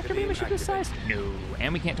 The tractor beam a ship this size? No.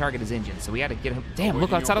 And we can't target his engine, so we gotta get him. Damn,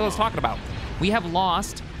 look outside of what I was talking about. We have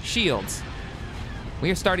lost shields.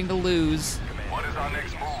 We are starting to lose. What is our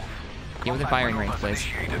next move? Get within firing range, please.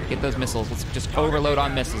 Get those missiles. Let's just overload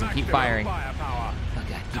on missiles and keep firing. Oh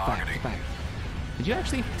god, keep firing, keep firing. Did you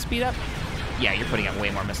actually speed up? Yeah, you're putting out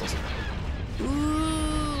way more missiles.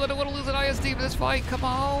 Ooh, I don't want to lose an ISD for this fight. Come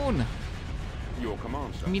on. Your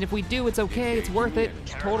command, sir. I mean, if we do, it's okay. It's worth it.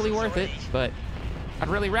 It's totally worth it. But I'd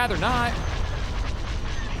really rather not.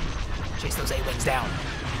 Chase those A-Wings down.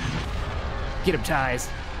 Get him, Ties.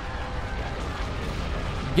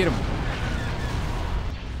 Get him.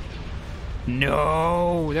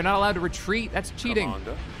 No, they're not allowed to retreat. That's cheating.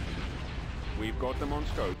 Commander, we've got them on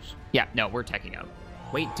scopes. Yeah, no, we're teching out.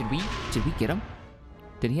 Wait, did we get him?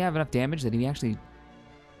 Did he have enough damage that he actually...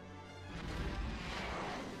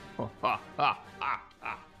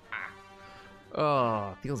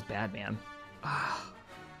 Oh, feels bad, man.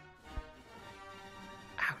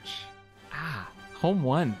 Home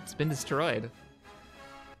 1. It's been destroyed.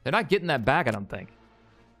 They're not getting that back, I don't think.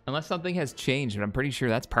 Unless something has changed, but I'm pretty sure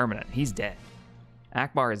that's permanent. He's dead.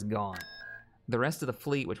 Akbar is gone. The rest of the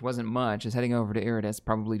fleet, which wasn't much, is heading over to Iridus,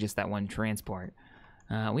 probably just that one transport.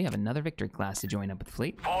 We have another victory class to join up with the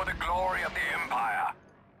fleet. For the glory of the Empire.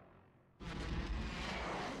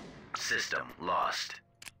 System lost.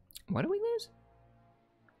 What did we lose?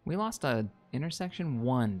 We lost a intersection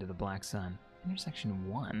 1 to the Black Sun. Intersection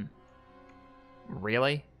 1?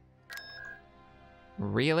 Really?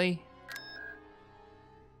 Really?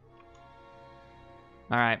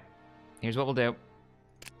 Alright. Here's what we'll do.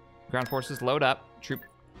 Ground forces, load up. Troop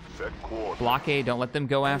blockade, don't let them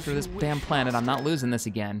go after this damn planet. I'm not losing this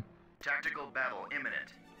again. Tactical battle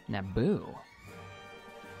imminent. Naboo.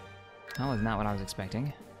 That was not what I was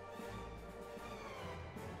expecting.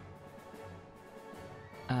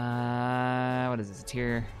 What is this?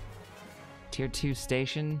 Tier 2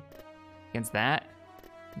 station? Against that?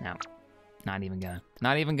 No. Not even gonna.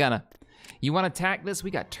 Not even gonna. You want to attack this?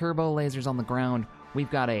 We got turbo lasers on the ground. We've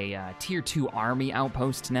got a tier 2 army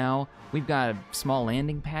outpost now. We've got a small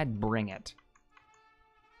landing pad. Bring it.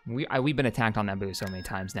 We've been attacked on Naboo so many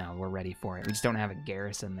times now. We're ready for it. We just don't have a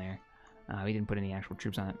garrison there. We didn't put any actual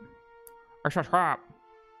troops on it. It's a trap.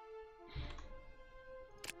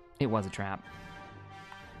 It was a trap.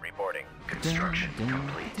 Reporting. Construction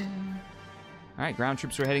complete. All right, ground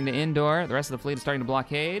troops are heading to Indoor. The rest of the fleet is starting to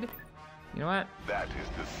blockade. You know what? That is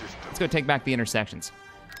the system. Let's go take back the intersections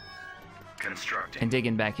Constructing. and dig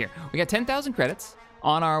in back here. We got 10,000 credits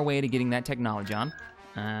on our way to getting that technology on.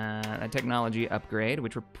 That technology upgrade,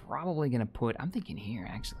 which we're probably going to put, I'm thinking here,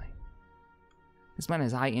 actually. This one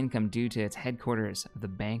has high income due to its headquarters of the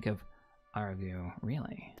Bank of Argu.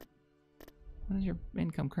 Really? What is your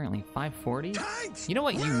income currently? 540? Tanks! You know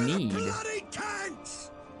what you need? Bloody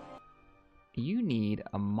tanks! You need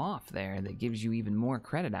a MOF there that gives you even more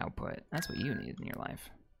credit output. That's what you need in your life.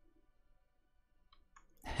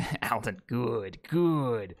 Alton, good,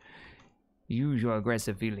 good. Use your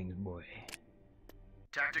aggressive feelings, boy.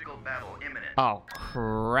 Tactical battle imminent. Oh,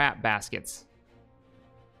 crap baskets.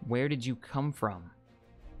 Where did you come from?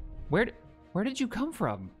 Where did you come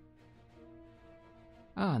from?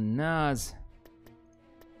 Oh, Naz.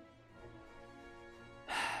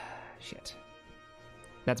 Shit.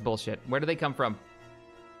 That's bullshit. Where did they come from?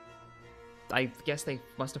 I guess they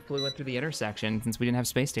must have flew in through the intersection since we didn't have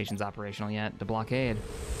space stations operational yet to blockade.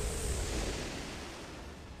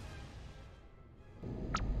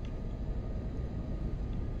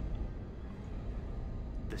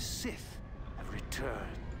 The Sith have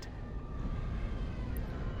returned.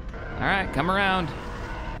 All right, come around.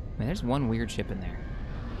 Man, there's one weird ship in there.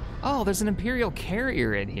 Oh, there's an Imperial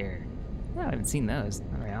carrier in here. No, I haven't seen those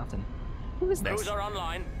not very often. Who is this? Crews are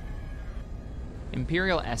online.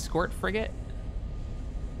 Imperial escort frigate?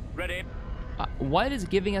 Ready. What is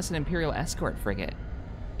giving us an Imperial escort frigate?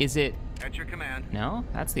 Is it... At your command. No,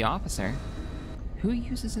 that's the officer. Who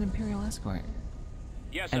uses an Imperial escort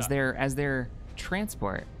Yes, sir. as their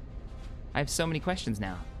transport? I have so many questions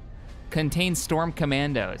now. Contains Storm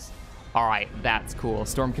Commandos. All right, that's cool.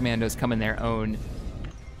 Storm Commandos come in their own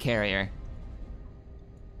carrier.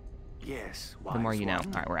 Yes, The more you know. one.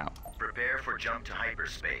 All right, we're out. Prepare for jump to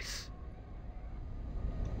hyperspace.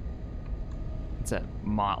 It's a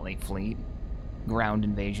motley fleet. Ground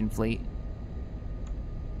invasion fleet.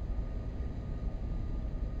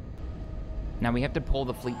 Now we have to pull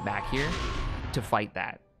the fleet back here to fight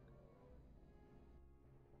that.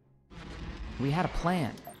 We had a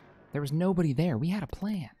plan. There was nobody there. We had a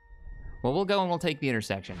plan. Well, we'll go and we'll take the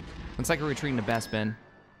intersection. Looks like we're retreating to Bespin.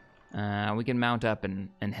 We can mount up and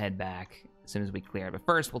head back as soon as we clear it. But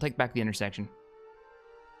first, we'll take back the intersection.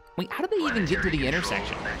 Wait, how did they even get to the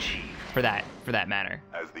intersection? For that matter.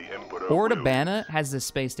 As the Emperor Ordabana has this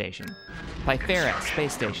space station. Pythera,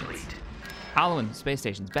 space stations. Complete. Alwyn, space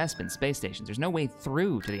stations. Bespin, space stations. There's no way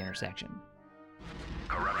through to the intersection.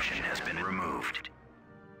 Corruption has been removed.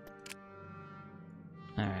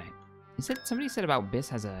 All right. Somebody said about BIS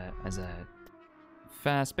has a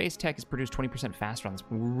space tech is produced 20% faster on this.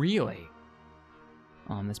 Really?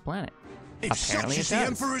 On this planet. If Apparently such is it the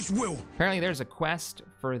does. Emperor's will. Apparently there's a quest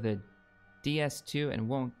for the DS2 and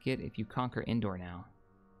won't get if you conquer Indoor now.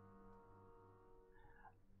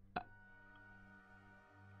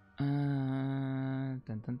 Dun,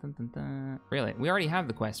 dun, dun, dun, dun. Really? We already have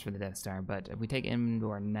the quest for the Death Star, but if we take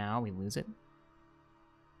Indoor now, we lose it.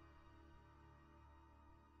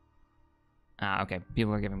 Ah, okay.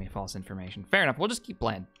 People are giving me false information. Fair enough. We'll just keep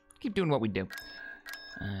playing. Keep doing what we do.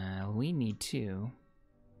 We need to...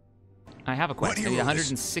 I have a quest. I need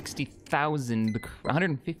 160,000,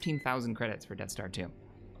 115,000 credits for Death Star 2.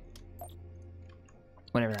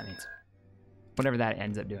 Whatever that means. Whatever that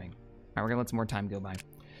ends up doing. All right, we're gonna let some more time go by.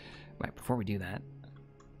 Right, before we do that.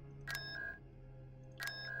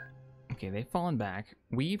 Okay, they've fallen back.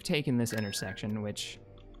 We've taken this intersection, which...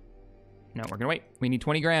 No, we're gonna wait. We need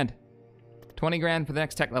 20 grand. 20 grand for the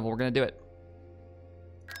next tech level. We're gonna do it.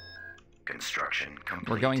 Construction complete.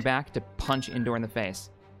 We're going back to punch Indoor in the face.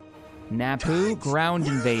 Naboo ground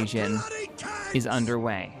invasion is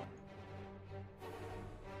underway.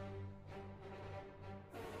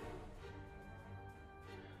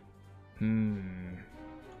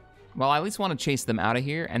 Well, I at least want to chase them out of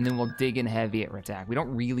here, and then we'll dig in heavy at attack. We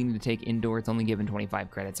don't really need to take Indoor. It's only given 25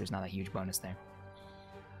 credits. There's not a huge bonus there.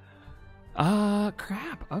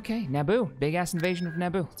 Crap. Okay, Naboo. Big-ass invasion of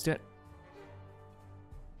Naboo. Let's do it.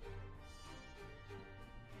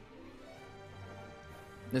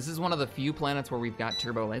 This is one of the few planets where we've got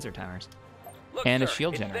turbo laser towers. Look, And a sir,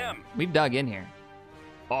 shield it's generator. them. We've dug in here.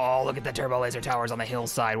 Oh, look at the turbo laser towers on the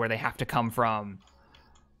hillside where they have to come from.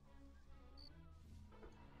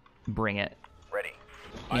 Bring it. Ready.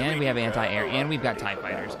 And we have anti-air, and we've got TIE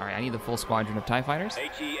fighters. All right, I need the full squadron of TIE fighters.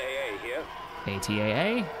 ATAA here.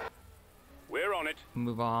 ATAA. We're on it.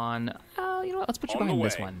 Move on. Oh, you know what? Let's put you On the behind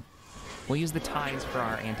this way. one. We'll use the TIEs for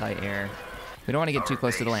our anti-air. We don't want to get too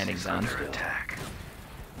close to the landing zone. Under attack.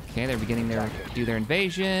 Okay, they're beginning to do their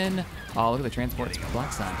invasion. Oh, look at the transports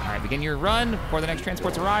black sun. All right, begin your run before the next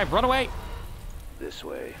transports arrive. Run away. This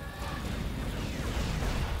way.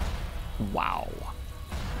 Wow.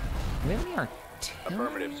 Do we have any artillery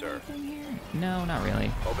Affirmative, sir. in here? No, not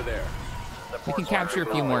really. Over there. We can capture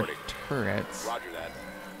a few more turrets. Roger that.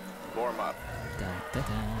 Form up. Da, da, da,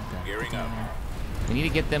 da, Gearing da. up. We need to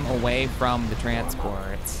get them away from the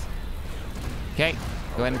transports. Okay,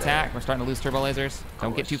 go ahead and attack. We're starting to lose turbo lasers.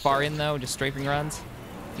 Don't get too far in though, just strafing runs.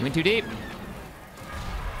 You went too deep.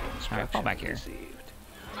 All right, fall back here.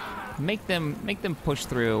 Make them push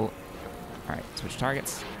through. All right, switch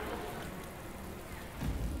targets.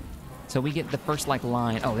 So we get the first like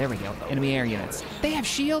line. Oh, there we go. Enemy air units. They have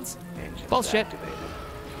shields. Bullshit.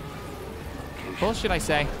 Bullshit, I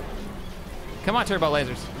say. Come on, turbo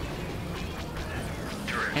lasers.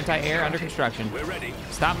 Anti-air under construction. We're ready.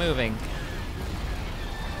 Stop moving.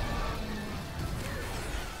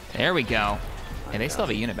 There we go. Hey, they still have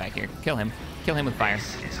a unit back here. Kill him. Kill him with fire.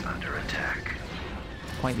 Base is under attack.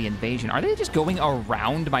 Quite the invasion. Are they just going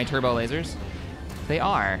around my turbo lasers? They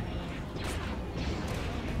are.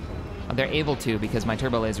 Oh, they're able to because my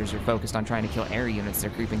turbo lasers are focused on trying to kill air units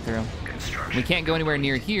they're creeping through. Construction. We can't go anywhere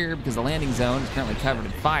near here because the landing zone is currently covered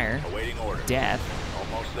in fire. Awaiting order. Death.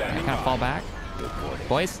 Almost Can I there. kind of fall back?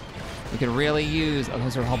 Boys, we could really use... Oh,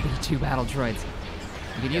 those are all B2 battle droids.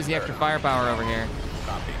 We could use the extra firepower over here.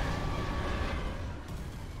 Copy.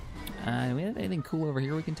 Do we have anything cool over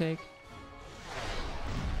here we can take?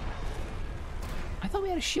 I thought we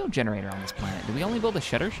had a shield generator on this planet. Did we only build a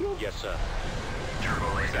shutter shield? Yes, sir.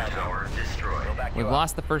 Turbo laser tower destroyed. We've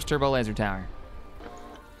lost the first turbo laser tower.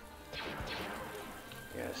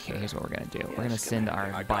 Yes, Okay, here's what we're gonna do. We're gonna send our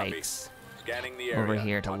I copy. bikes Scanning the area. over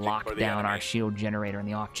here to Watching lock for the down our enemy. shield generator in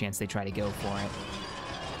the off chance they try to go for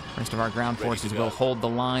it. Rest of our ground Ready forces to will go. hold the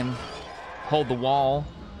line, hold the wall,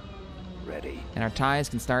 ready. and our TIEs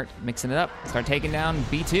can start mixing it up, start taking down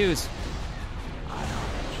B2s.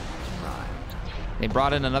 They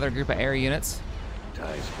brought in another group of air units.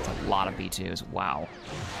 Ties A lot of B2s. Wow.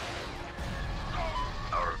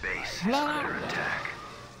 Our base is under attack.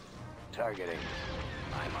 targeting.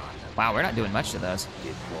 I'm on them. Wow, we're not doing much to those.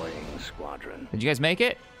 Deploying squadron. Did you guys make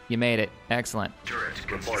it? You made it. Excellent. Turret It's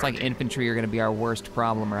constructed. like infantry are going to be our worst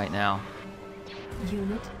problem right now.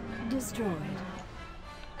 Unit destroyed.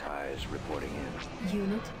 Ties reporting in.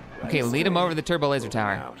 Unit Okay, lead them over to the turbo laser Moving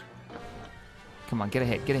tower. out. Come on, get a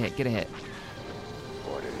hit, get a hit, get a hit.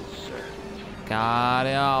 Orders, sir. Got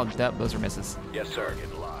it. Oh, those are misses. Yes, sir.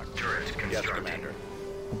 Turret Yes, constructed. Commander.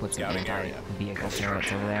 We'll put some Scouting area. anti-vehicle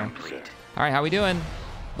turrets over there. Complete. All right, how we doing?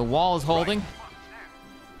 The wall is holding.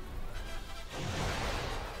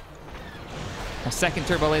 Our second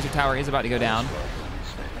turbo laser tower is about to go down.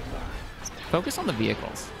 Focus on the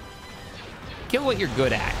vehicles. Kill what you're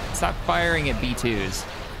good at. Stop firing at B2s.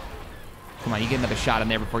 Come on, you get another shot in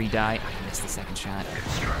there before you die. I missed the second shot.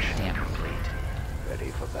 Construction Damn. complete. Ready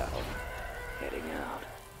for battle. Heading out.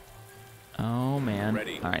 Oh, man.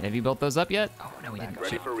 Ready. All right, have you built those up yet? Oh, no, we didn't. Ready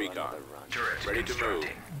Shit. for recon. Turret Ready to move. constructing.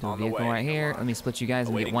 Do a On the vehicle way. right here. Let me split you guys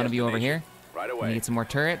and get Awaiting one of you over here. destination. Right Let me away. get some more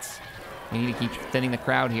turrets. We need to keep thinning the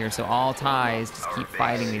crowd here, so all ties just Our keep base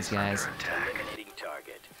fighting these is guys. under attack. Eliminating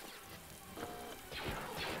target.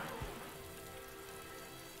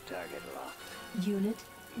 Target locked. unit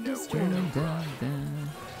destroyed. Dun, dun, dun.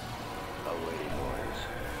 Awaiting orders.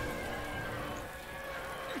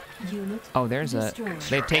 Unit Oh, there's a... destroyed.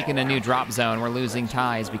 They've taken a new drop zone. We're losing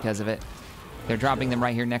ties because of it. They're dropping them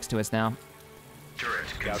right here next to us now. Turret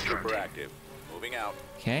Scout trooper constructed. active. Moving out.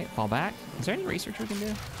 Okay, fall back. Is there any research we can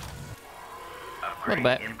do? A Upgrade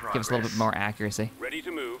little bit. in Give us a little bit progress. more accuracy. Ready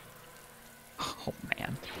to move. Oh,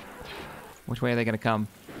 man. Which way are they going to come?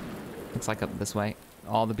 Looks like up this way.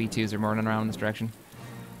 All the B2s are running around in this direction.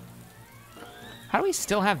 How do we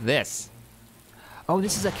still have this? Oh,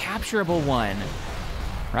 this is a capturable one.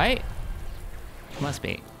 Right? Must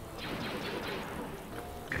be.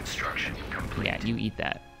 Construction complete. Yeah, you eat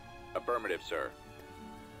that. Affirmative, sir.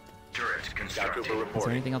 Turret Scout constructed. trooper Is there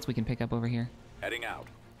reporting. anything else we can pick up over here? Heading out.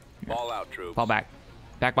 Fall out, troops. Fall back.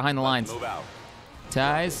 Back behind the lines. Move out.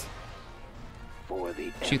 Ties. For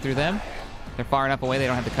the Shoot through them. They're far enough away they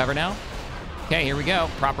don't have to cover now. Okay, here we go.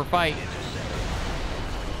 Proper fight.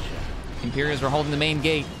 Imperials are holding the main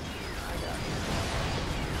gate.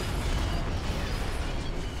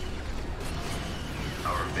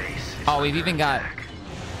 Our base is Oh, we've under even got... attack.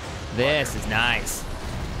 This is nice.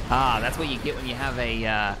 Ah, that's what you get when you have a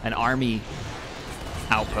an army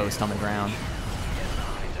outpost on the ground.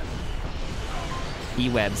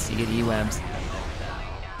 E-webs. You get E-webs.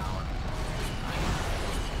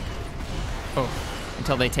 Oh,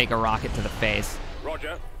 until they take a rocket to the face.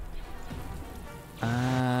 Roger.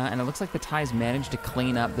 And it looks like the Ties managed to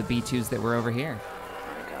clean up the B2s that were over here.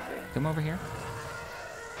 Come over here.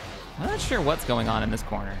 I'm not sure what's going on in this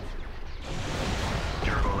corner.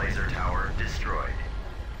 Turbo laser tower destroyed.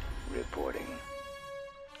 Reporting.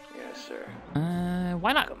 Yes, sir.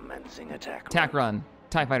 Why not? Commencing attack. Attack run.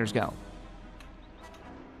 TIE fighters go.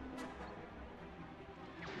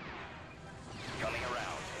 Coming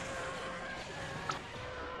around.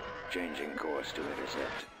 Changing course to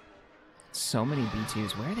intercept. So many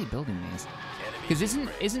B2s. Where are they building these? Because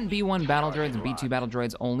isn't B1 battle droids and B2 battle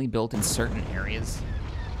droids only built in certain areas?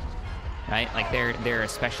 Right? Like they're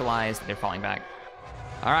specialized. They're falling back.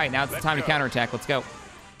 All right, now it's the time to counterattack. Let's go.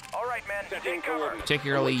 All right, man. Setting cover.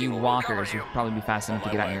 Particularly you walkers. You'll probably be fast enough to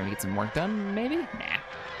get out here and get some work done. Maybe? Nah. Coming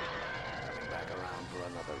back around for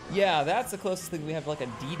another run. Yeah, that's the closest thing we have, like a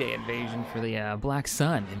D-Day invasion for the Black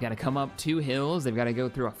Sun. They've got to come up 2 hills. They've got to go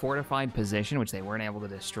through a fortified position, which they weren't able to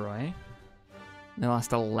destroy. They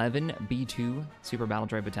lost 11 B2 Super Battle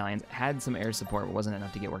Droid battalions. Had some air support, but wasn't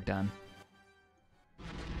enough to get work done.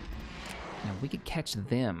 Now, we could catch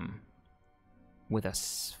them with a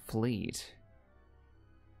fleet.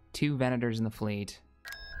 2 Venators in the fleet.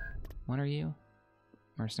 What are you?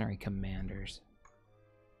 Mercenary commanders.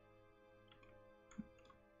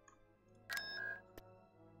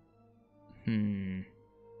 No,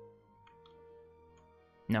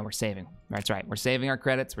 we're saving. That's right. We're saving our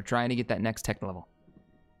credits. We're trying to get that next tech level.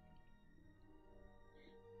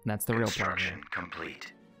 That's the real plan here. Construction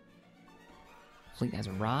complete. Fleet has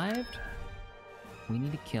arrived. We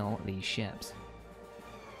need to kill these ships.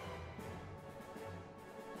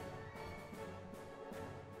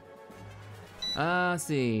 Let's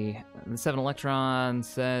see. The 7 Electron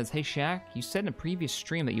says, "Hey Shaq, you said in a previous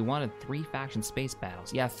stream that you wanted 3 faction space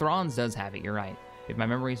battles." Yeah, Thrawn's does have it. You're right. If my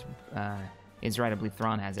memory is right, I believe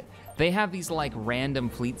Thrawn has it. They have these like random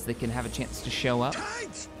fleets that can have a chance to show up.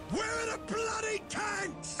 Tanks! Where are the bloody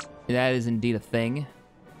tanks? That is indeed a thing.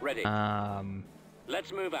 Ready.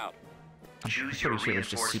 Let's move out. I'm Choose your pretty sure it's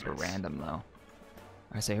just super reinforcements. random though.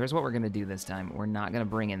 I say, here's what we're gonna do this time. We're not gonna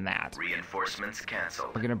bring in that. Reinforcements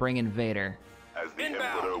canceled. We're gonna bring in Vader. As the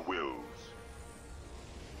Inbound. Emperor wills.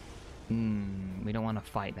 We don't want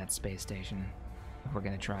to fight that space station. If we're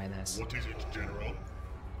gonna try this. What is it, General?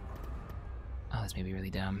 Oh, this may be really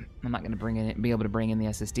dumb. I'm not gonna be able to bring in the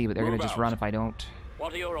SSD, but they're gonna Move just out. run if I don't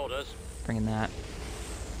What are your orders? bring in that.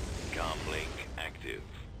 Comlink active.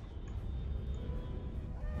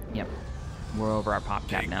 Yep. We're over our pop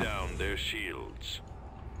cap Take now. down their shields.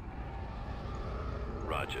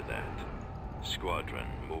 Roger that. Squadron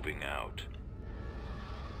moving out.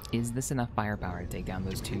 Is this enough firepower to take down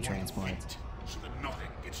those 2 transports? So that nothing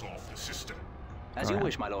gets off the system. As you Alright.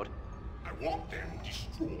 wish, my lord. I want them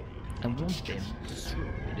destroyed. I want them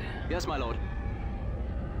destroyed. Yes, my lord.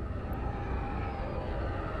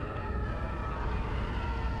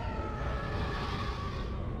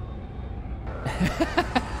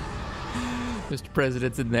 Mr.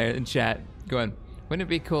 President's in there in chat going, wouldn't it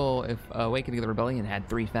be cool if Awakening of the Rebellion had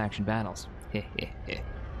 3 faction battles?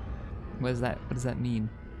 What does that mean?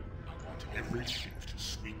 I want every ship to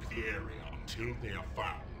sweep the area until they are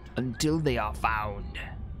found. Until they are found.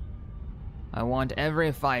 I want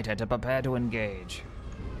every fighter to prepare to engage.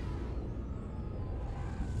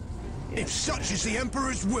 If such is the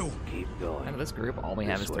Emperor's will. Keep going. Out of this group, all we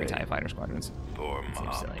have is This 3 way. TIE fighter squadrons. Form Seems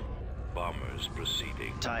up. silly. Bombers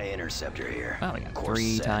proceeding. TIE interceptor here. Well, we got Course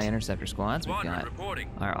 3 set. TIE interceptor squads. We've Squadron got reporting.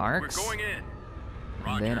 our arcs, We're going in.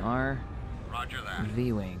 and then our Roger that.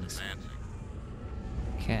 V-wings. Advancing.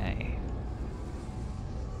 Okay.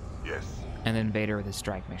 Yes, And then Vader with his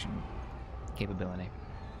strike mission capability.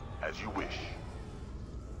 as you wish.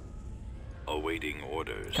 Awaiting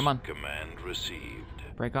orders. Come on. Command received.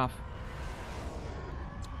 Break off.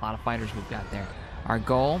 A lot of fighters we've got there. Our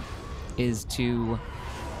goal is to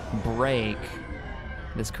break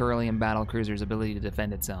this Corellian battle cruiser's ability to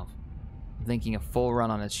defend itself. I'm thinking a full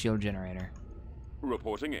run on its shield generator.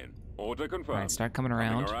 Reporting in. Order confirmed. All right, start coming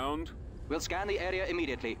around. Coming around. We'll scan the area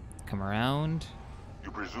immediately. Come around.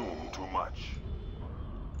 You presume too much.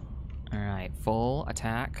 All right, full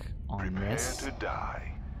attack on Prepare this. to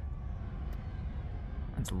die.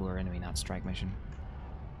 That's lure enemy, not strike mission.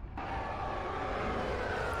 All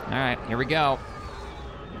right, here we go.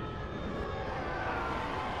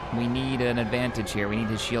 We need an advantage here. We need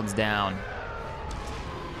his shields down.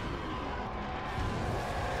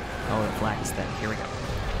 Oh, the flag is thick. Here we go.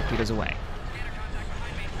 Torpedoes away.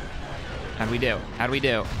 How'd we do? How'd we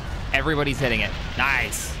do? Everybody's hitting it.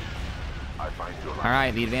 Nice. I find your All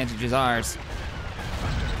right, the advantage is ours.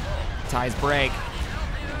 Ties break.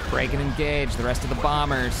 Break and engage. The rest of the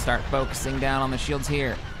bombers start focusing down on the shields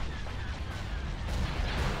here.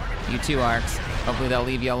 You too, Arcs. Hopefully they'll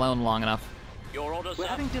leave you alone long enough. Your orders. We're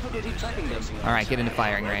having difficulty tracking them. All right, get into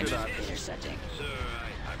firing range. Intercepting. Sir,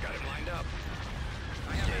 I've got it lined up.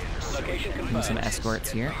 Location Need confirmed. some escorts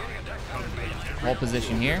here. Hold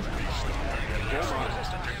position here.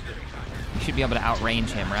 You should be able to outrange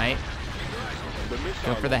him, right?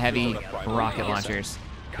 Go for the heavy rocket launchers.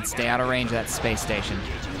 And stay out of range of that space station.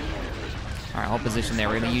 All right, hold position there.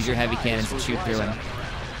 We're gonna use your heavy cannons to shoot through him.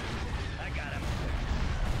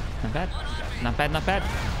 Not bad. Not bad, not bad.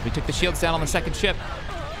 We took the shields down on the second ship.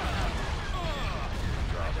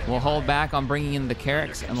 We'll hold back on bringing in the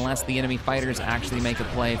Carracks unless the enemy fighters actually make a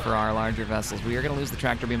play for our larger vessels. We are going to lose the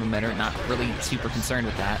tractor beam emitter. Not really super concerned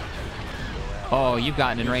with that. Oh, you've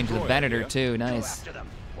gotten in range of the Venator too. Nice. After them.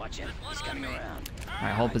 Watch him. He's coming around. All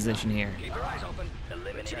right, hold position here.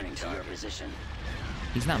 Eliminating to your position.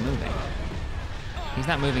 He's not moving. He's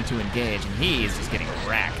not moving to engage, and he's just getting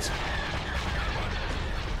wrecked.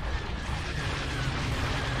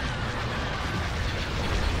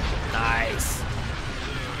 Nice.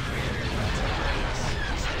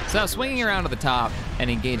 So swinging around to the top and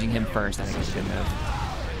engaging him first, I think was a good move.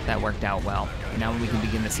 That worked out well. Now we can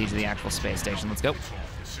begin the siege of the actual space station. Let's go.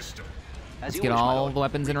 Let's get all the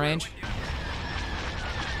weapons in range.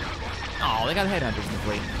 Oh, they got headhunters in the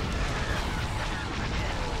fleet.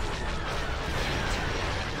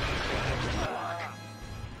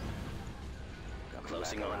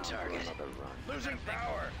 Closing on target. Losing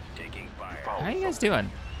power. Taking fire. How you guys doing?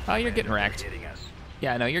 Oh, you're getting wrecked. Hitting us.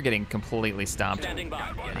 Yeah, no, you're getting completely stomped. Standing by.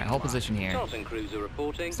 All right, hold position here. Charlton cruiser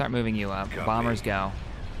reporting. Start moving you up. Bombers go.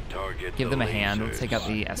 Target Give the them a hand. Let's lasers. take out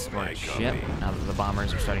the escort My ship copy. now that the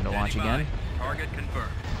bombers are starting to launch again. Target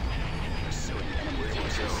confirmed. Pursuing enemy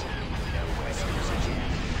forces. No rescues again.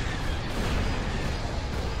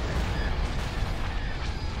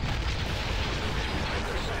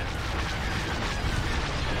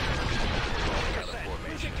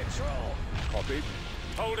 Losing control. Copy.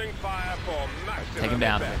 Holding fire for maximum. Take him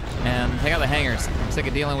down. effect. And take out the hangars. I'm sick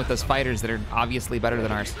of dealing with those fighters that are obviously better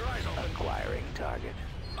than ours. Acquiring target.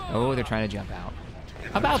 Oh, they're trying to jump out.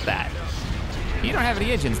 How about that? You don't have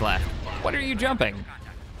any engines left. What are you jumping?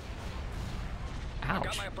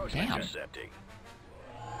 Ouch. Damn. Intercepting.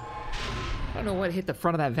 I don't know what hit the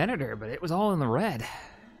front of that Venator, but it was all in the red.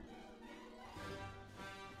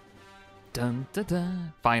 Dun, dun,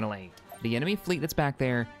 dun. Finally, the enemy fleet that's back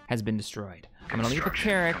there has been destroyed. I'm gonna leave the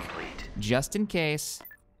Carrack just in case,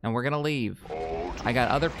 and we're gonna leave. I got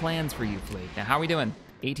other plans for you, fleet. Now, how are we doing?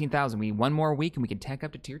 18,000. We need one more week and we can tech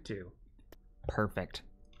up to tier 2. Perfect.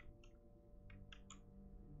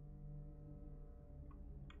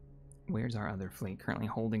 Where's our other fleet? Currently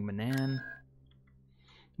holding Manan.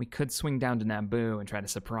 We could swing down to Naboo and try to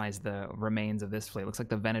surprise the remains of this fleet. Looks like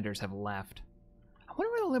the Venators have left. I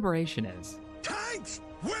wonder where the Liberation is. Tanks!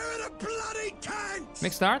 Where are the bloody tanks?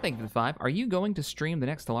 Mixstar, thank you for the 5. Are you going to stream the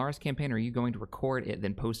next Stellaris campaign, or are you going to record it,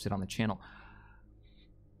 then post it on the channel?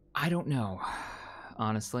 I don't know.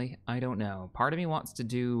 Honestly, I don't know. Part of me wants to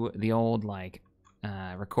do the old, like,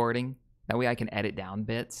 recording. That way I can edit down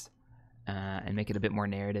bits and make it a bit more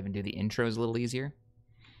narrative and do the intros a little easier.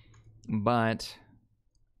 But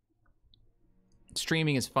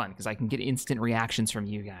streaming is fun because I can get instant reactions from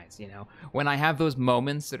you guys, you know? When I have those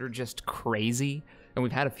moments that are just crazy, and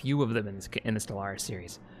we've had a few of them in the Stellaris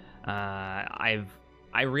series, I've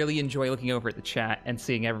I really enjoy looking over at the chat and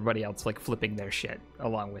seeing everybody else like flipping their shit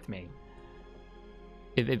along with me.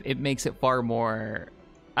 It makes it far more,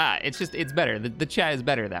 it's better. The chat is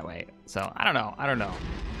better that way. So I don't know.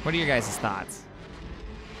 What are your guys' thoughts?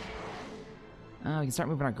 We can start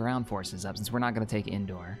moving our ground forces up since we're not gonna take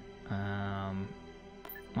indoor. Why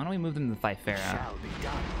don't we move them to the Thyfera?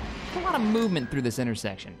 A lot of movement through this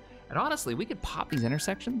intersection. And honestly, we could pop these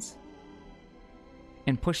intersections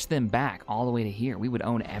and push them back all the way to here. We would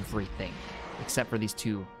own everything except for these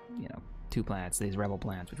two planets, these rebel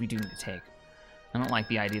planets, which we do need to take. I don't like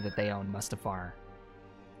the idea that they own Mustafar.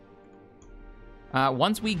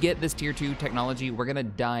 Once we get this tier 2 technology, we're gonna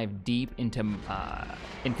dive deep into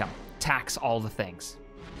income. Tax all the things.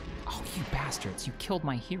 Oh, you bastards, you killed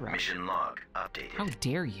my hero. Mission log updated. How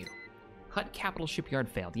dare you? Hut Capital Shipyard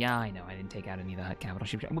failed. Yeah, I know, I didn't take out any of the Hut Capital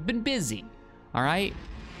Shipyard. We've been busy, all right?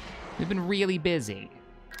 We've been really busy.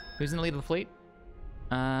 Who's in the lead of the fleet?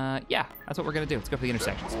 Yeah, that's what we're gonna do. Let's go for the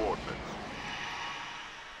intersections.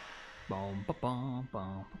 Boom, ba bum,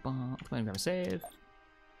 bum, ba bum. Let's go ahead and grab a save.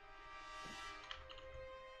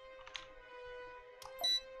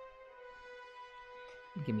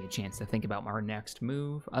 Give me a chance to think about our next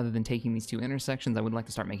move. Other than taking these two intersections, I would like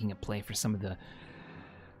to start making a play for some of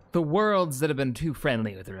the worlds that have been too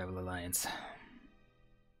friendly with the Rebel Alliance.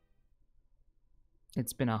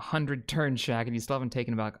 It's been 100 turns, Shaq, and you still haven't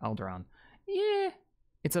taken about Alderaan. Yeah,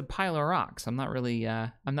 it's a pile of rocks. I'm not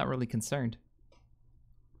really concerned.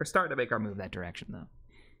 We're starting to make our move that direction, though.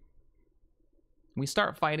 We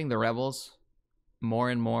start fighting the rebels more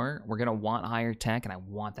and more. We're gonna want higher tech, and I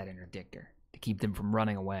want that interdictor to keep them from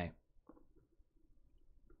running away.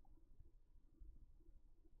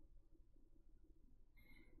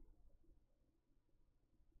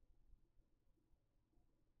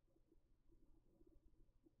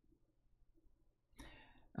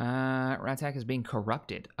 Ratak is being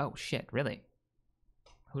corrupted. Oh shit, really?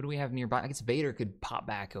 Who do we have nearby? I guess Vader could pop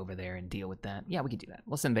back over there and deal with that. Yeah, we could do that.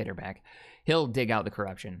 We'll send Vader back. He'll dig out the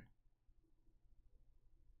corruption.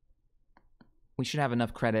 We should have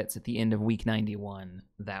enough credits at the end of week 91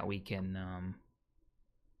 that we can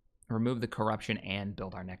remove the corruption and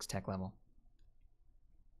build our next tech level.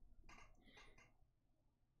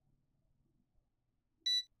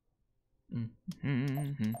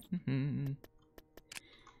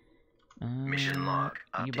 Mission log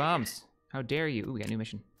updated. You bombs. How dare you? Ooh, we got a new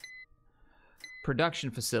mission.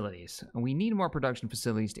 Production facilities. We need more production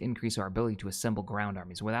facilities to increase our ability to assemble ground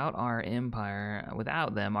armies. Without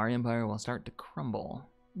them, our empire will start to crumble.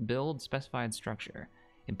 Build specified structure.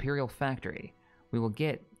 Imperial factory. We will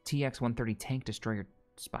get TX-130 tank destroyer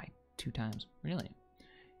by 2 times. Really?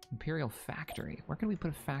 Imperial factory. Where can we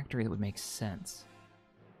put a factory that would make sense?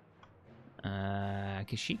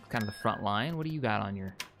 Kashyyyk, kind of the front line. What do you got on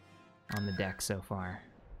the deck so far?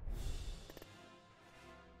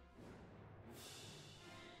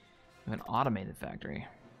 We have an automated factory.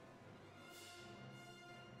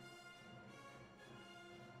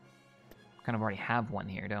 Kind of already have one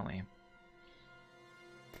here, don't we?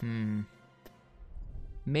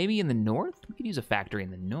 Maybe in the north? We could use a factory in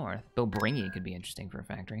the north. Bilbringi could be interesting for a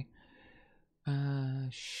factory.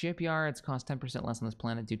 Shipyards cost 10% less on this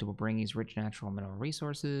planet due to Bilbringi's rich natural mineral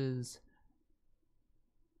resources.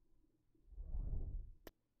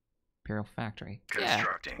 Imperial factory. Yeah,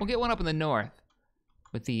 we'll get one up in the north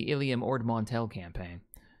with the Ilium Ord Montel campaign.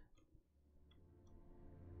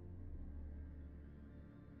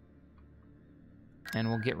 And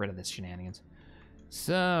we'll get rid of this shenanigans.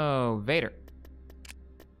 So, Vader.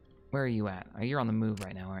 Where are you at? Oh, you're on the move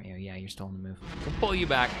right now, aren't you? Yeah, you're still on the move. We'll pull you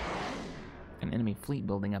back. An enemy fleet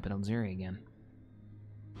building up at Elzuri again.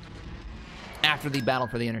 After the battle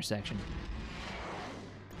for the intersection.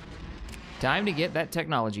 Time to get that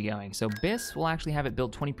technology going. So Biss will actually have it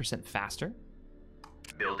build 20% faster.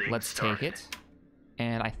 Let's take it.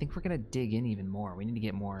 And I think we're gonna dig in even more. We need to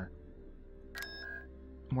get more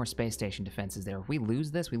space station defenses there. If we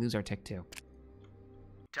lose this, we lose our Tech 2.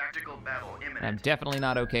 Tactical battle imminent. I'm definitely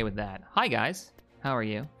not okay with that. Hi guys, how are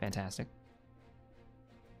you? Fantastic.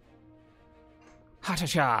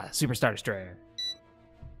 Ha-cha-cha, Superstar Destroyer.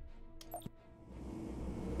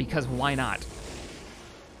 Because why not?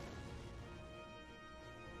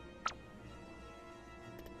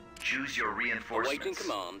 Choose your reinforcements. Awaiting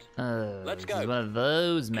command. Let's go. This is one of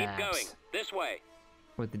those maps. Keep going. This way.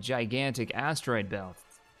 With the gigantic asteroid belt.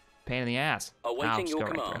 Pain in the ass. Awaiting your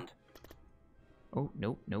command. Oh,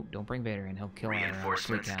 nope, don't bring Vader in. He'll kill our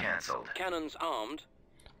Reinforcements fleet cancelled. Cannons armed.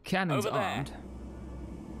 Cannons Over there. armed.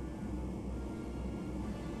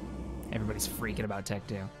 Everybody's freaking about Tech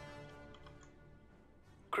 2.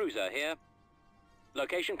 Cruiser here.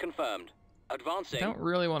 Location confirmed. Advancing. Don't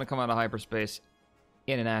really want to come out of hyperspace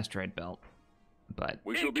in an asteroid belt, but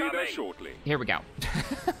We shall be there shortly. here we go.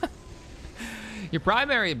 Your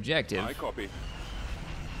primary objective I copy.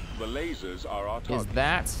 The lasers are our is target.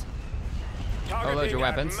 that. Load your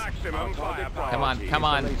weapons. Maximum firepower. Come on, come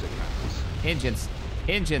on. Laser cannons. Engines,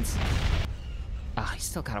 engines. Ah, he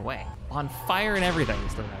still got away. On fire and everything, he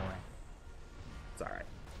still got away. It's all right.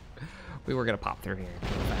 We were gonna pop through here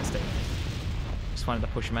real fast. Just wanted to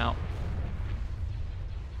push him out.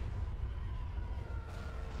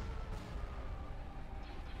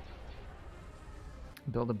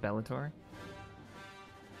 Build a Bellator.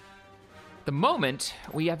 The moment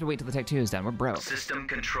we have to wait till the Tech 2 is done, we're broke. System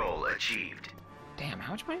control achieved. Damn,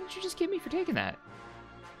 how much money did you just give me for taking that?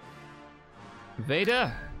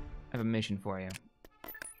 Veda, I have a mission for you.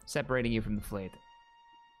 Separating you from the fleet.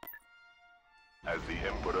 As the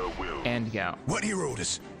Emperor will. And go. What he wrote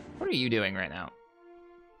us. What are you doing right now?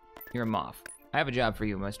 You're a Moff. I have a job for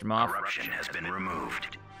you, Mr. Moff. Corruption has been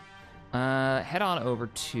removed. Head on over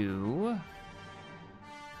to...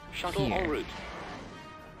 Shuttle Here. en route.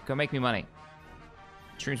 Go make me money.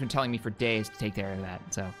 Shroom's been telling me for days to take care of that,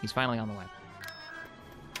 so he's finally on the way.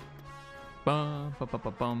 Bum, bum, bum,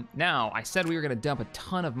 bum, bum. Now, I said we were gonna dump a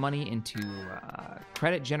ton of money into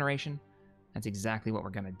credit generation. That's exactly what we're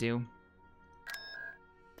gonna do.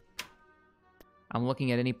 I'm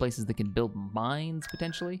looking at any places that can build mines,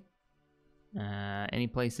 potentially. Any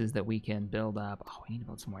places that we can build up. Oh, we need to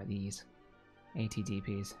build some more of these.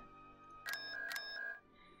 ATDPs.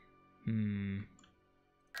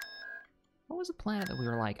 What was a planet that we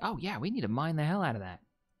were like, oh yeah, we need to mine the hell out of that?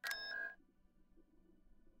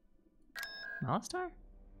 Malastar?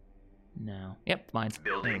 No. Yep, mines.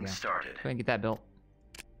 There we Building go. started. Go ahead and get that built.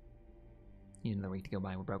 Need another week to go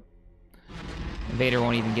by, we're broke. Vader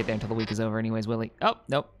won't even get there until the week is over anyways, will he? Oh,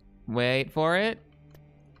 nope. Wait for it.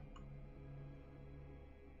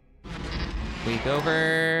 Week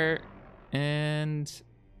over. And...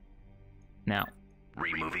 now.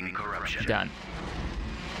 Removing corruption. Done.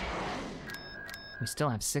 We still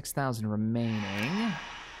have 6,000 remaining.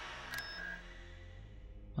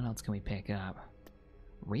 What else can we pick up?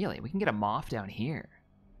 Really? We can get a Moff down here.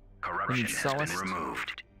 Corruption has been Sullust.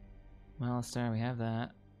 removed. Malastar, we have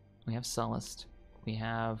that. We have Sullust. We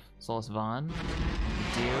have Solus Vaughn.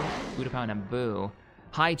 We do. Utapau and Naboo.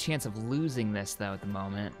 High chance of losing this, though, at the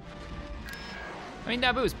moment. I mean,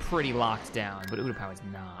 Naboo is pretty locked down, but Utapau is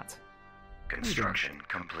not. Construction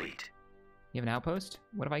complete. You have an outpost?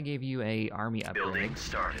 What if I gave you a army upgrade? Building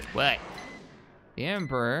started. What? The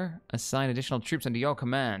Emperor assigned additional troops under your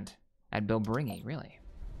command at Bilbringi, really?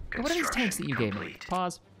 What are these tanks that you gave me?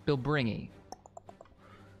 Pause. Bilbringi.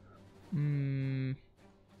 I'm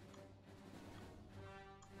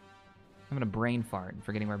gonna brain fart,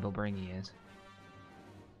 forgetting where Bilbringi is.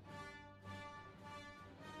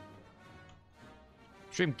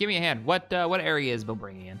 Stream, give me a hand. What area is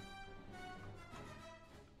Bilbringi in?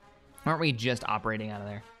 Aren't we just operating out of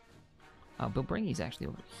there? Oh, Bilbringi's actually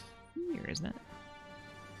over here, isn't it?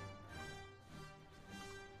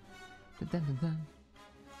 Dun, dun, dun.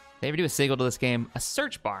 They ever do a signal to this game? A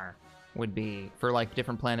search bar would be for like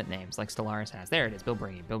different planet names, like Stellaris has. There it is,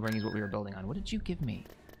 Bilbringi. Bilbringi is what we were building on. What did you give me?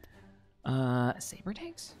 Saber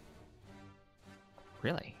tanks?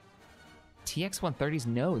 Really? TX-130s?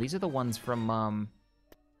 No, these are the ones from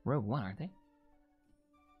Rogue One, aren't they?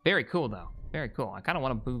 Very cool, though. Very cool. I kind of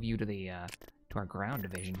want to move you to the to our ground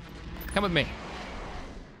division. Come with me. I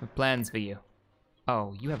have plans for you.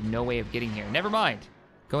 Oh, you have no way of getting here. Never mind.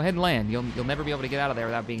 Go ahead and land. You'll never be able to get out of there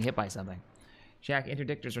without being hit by something. Jack,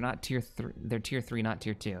 interdictors are not tier 3. They're tier 3, not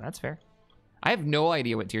tier 2. That's fair. I have no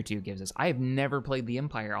idea what tier 2 gives us. I have never played the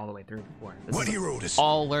Empire all the way through before. This What is he wrote us.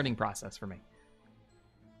 all learning process for me.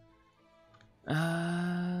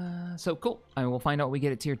 So cool. I will find out what we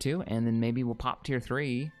get at tier 2, and then maybe we'll pop tier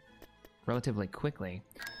 3 relatively quickly.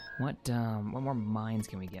 What more mines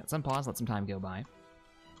can we get? Let's unpause, let some time go by.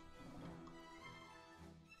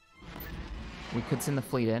 We could send the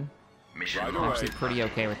fleet in. Mission I'm actually pretty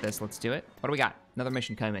okay with this. Let's do it. What do we got? Another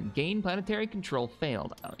mission coming in. Gain planetary control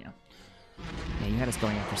failed. Oh, yeah. Yeah, you had us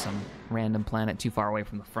going after some random planet too far away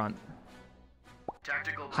from the front.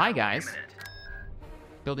 Tactical Hi, battle guys. imminent.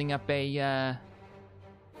 Building up a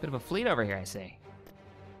bit of a fleet over here, I see.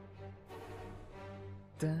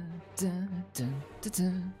 Dun, dun, dun, dun,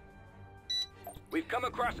 dun. We've come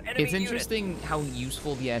across enemy It's interesting how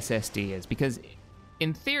useful the SSD is, because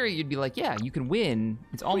in theory, you'd be like, yeah, you can win.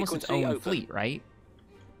 It's almost its Frequency own open. fleet, right?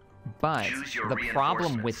 But Choose your the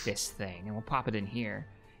problem with reinforcements. this thing, and we'll pop it in here,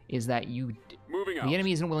 is that Moving out. the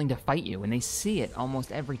enemy isn't willing to fight you, and they see it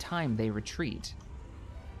almost every time they retreat.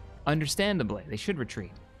 Understandably, they should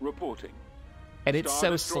retreat. Reporting. And it's Star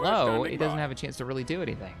so Destroyer slow, standing it doesn't by. have a chance to really do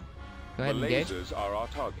anything. Go The ahead and engage. lasers are our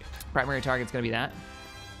target. Primary target's gonna be that.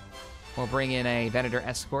 We'll bring in a Venator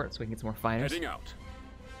escort so we can get some more fighters. Heading out.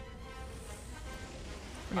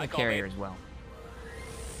 Bring in a I carrier copy. as well.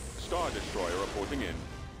 Star Destroyer reporting in.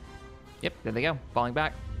 Yep, there they go, falling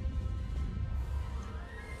back.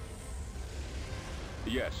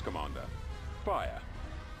 Yes, Commander. Fire.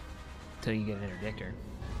 Until you get an interdictor.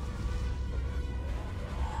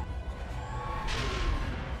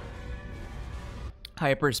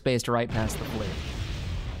 Hyperspace to right past the fleet.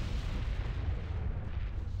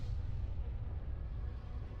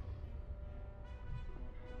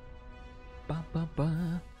 Ba, ba,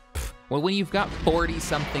 ba. Pfft. Well, when you've got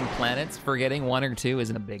 40-something planets, forgetting one or two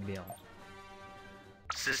isn't a big deal.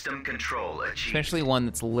 System control achieved. Especially one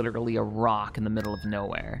that's literally a rock in the middle of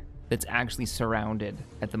nowhere. That's actually surrounded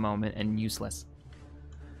at the moment and useless.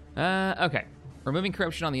 Okay. Removing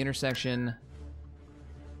corruption on the intersection.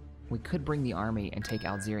 We could bring the army and take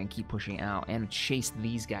Alzir and keep pushing out and chase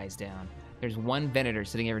these guys down. There's one Venator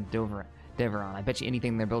sitting over Deveron. I bet you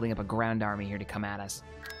anything they're building up a ground army here to come at us.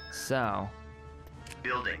 So,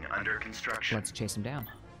 Building under construction. let's chase them down.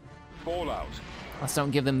 Fallout. Let's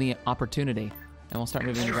don't give them the opportunity. And we'll start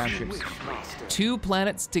moving into ground troops. Complete. 2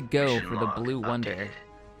 planets to go Mission for the log Blue Wonder.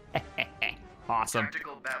 updated. Awesome.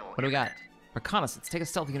 Tactical battle What do we got? unit. Reconnaissance. Take a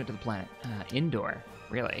stealthy unit to the planet. Indoor.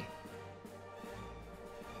 Really?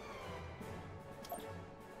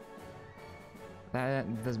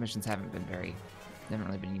 Those missions haven't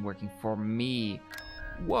really been working for me.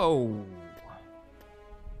 Whoa.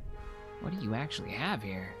 What do you actually have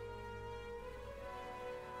here?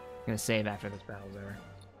 I'm gonna save after this battle's over.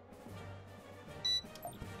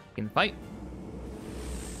 In the fight.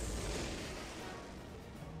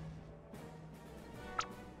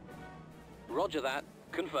 Roger that.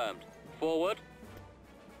 Confirmed. Forward.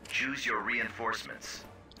 Choose your reinforcements.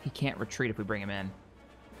 He can't retreat if we bring him in.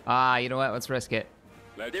 You know what? Let's risk it.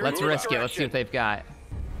 Let's Let's move risk it. Let's see direction. what they've got.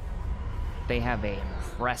 They have a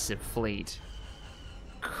impressive fleet.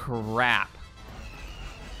 Crap.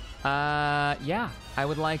 Yeah. I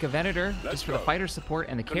would like a Venator Let's just for the go. fighter support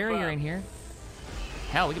and the carrier Confirm. in here.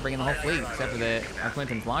 Hell, we could bring in the whole fleet except for the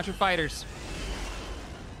Quinton's launcher fighters.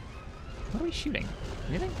 What are we shooting?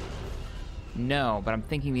 Anything? No, but I'm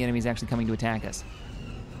thinking the enemy's actually coming to attack us.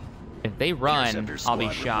 If they run, Interceptor I'll be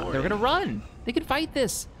squad shot. They're reporting. gonna run. They could fight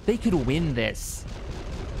this. They could win this.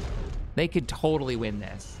 They could totally win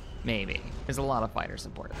this. Maybe. There's a lot of fighter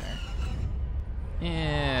support there.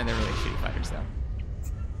 Yeah, they're really shitty fighters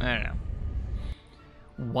though. I don't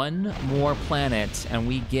know. One more planet and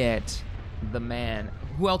we get the man.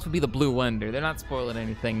 Who else would be the Blue Wonder? They're not spoiling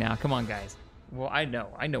anything now. Come on, guys. Well, I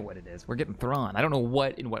know what it is. We're getting Thrawn. I don't know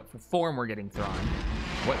in what form we're getting Thrawn.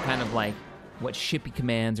 What kind of what ship he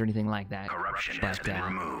commands or anything like that. Corruption has been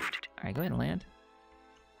removed. All right, go ahead and land.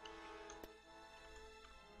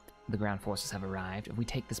 The ground forces have arrived. If we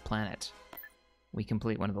take this planet, we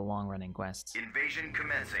complete one of the long-running quests. Invasion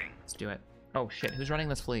commencing. Let's do it. Oh shit, who's running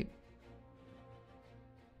this fleet?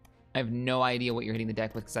 I have no idea what you're hitting the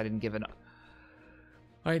deck with because I didn't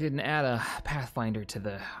add a Pathfinder to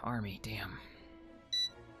the army. Damn.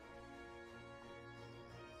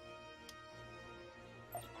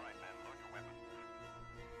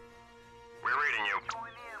 We're reading you.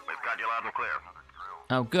 We've got you loud and clear.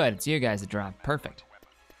 Oh good, it's you guys that dropped. Perfect.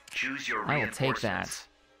 Choose your I will take reinforcements.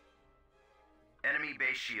 Enemy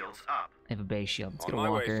base shields up. I have a base shield. Let's On get a my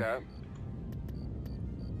way, walker. sir.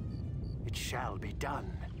 It shall be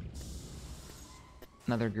done.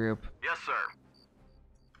 Another group. Yes, sir.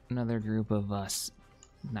 Another group of us.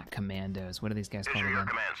 Not commandos. What are these guys called Issue your again?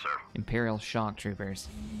 command, sir. Imperial Shock Troopers.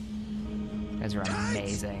 You guys are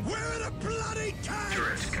amazing.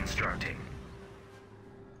 Turret constructing.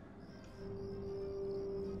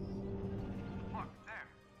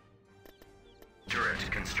 Turret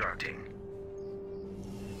constructing.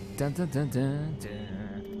 Dun, dun, dun, dun,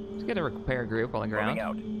 dun. Let's get a repair group on the ground.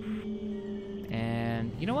 Moving out.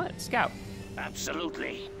 And you know what? Scout.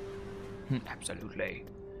 Absolutely. Absolutely.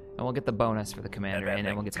 And we'll get the bonus for the commander in,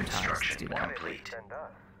 and we'll get some tiles. Let's Construction do that. complete.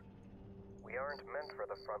 We aren't meant for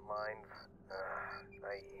the front lines.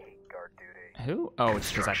 I hate guard duty. Who? Oh, it's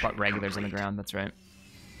because I Construction fought regulars on the complete. ground. That's right.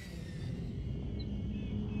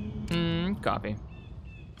 Copy.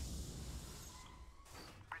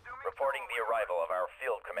 Reporting the arrival of our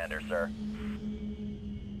field commander, sir.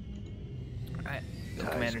 Alright. The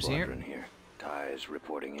commander's here. here. Ties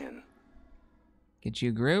reporting in. Get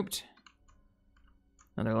you grouped.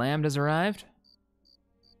 Another lambda's arrived.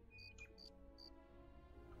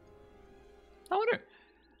 I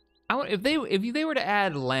wonder if they were to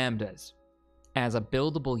add lambdas as a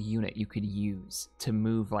buildable unit you could use to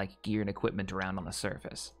move like gear and equipment around on the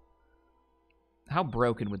surface. How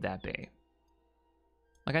broken would that be?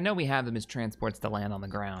 Like, I know we have them as transports to land on the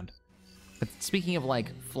ground, but speaking of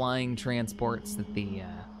like flying transports that the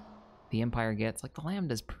Empire gets, like the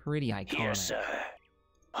Lambda's pretty iconic. Here, sir.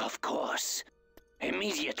 Of course.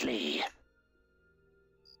 Immediately.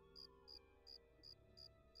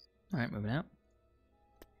 All right, moving out.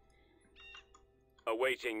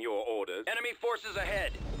 Awaiting your orders. Enemy forces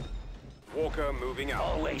ahead. Walker moving out.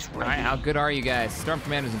 Always ready. All right, how good are you guys? Storm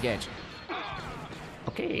Commanders engaged.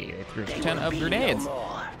 Okay, they threw a ton of grenades.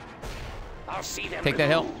 I'll see them Take that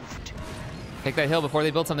hill. removed. Take that hill before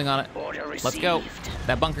they build something on it. Order Let's go. received.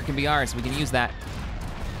 That bunker can be ours. We can use that.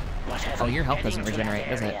 Whatever Oh, your health heading doesn't to that regenerate,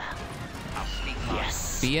 does it? area.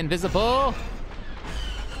 Yes. Be invisible.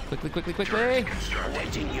 Quickly, quickly, quickly.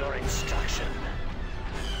 Awaiting your instruction.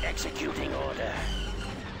 Executing order.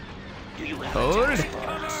 Do you have Hold. a task for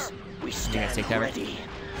us? We stand take cover. ready.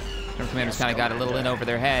 Storm Commanders kind of got a little in over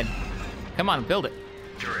their head. Come on, build it.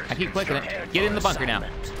 I keep clicking it. Get in the bunker now.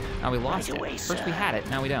 Oh, we lost Right it. away, First sir. we had it,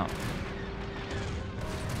 now we don't.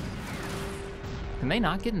 Can they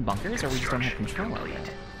not get in bunkers, or we just don't have control over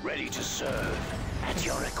it? Ready to serve. At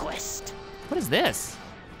your request. What is this?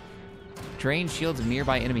 Drain shields of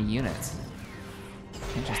nearby enemy units.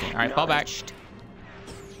 Interesting. All right, fall back. Acknowledged.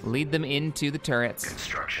 Lead them into the turrets.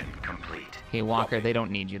 Construction complete. Okay, Walker, they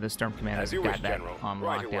don't need you. The Storm Commanders As you got wish, that General. on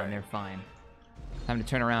Right lockdown. away. They're fine. Time to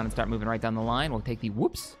turn around and start moving right down the line. We'll take the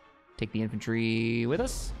take the infantry with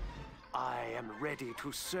us. I am ready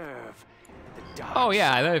to serve the dark. Oh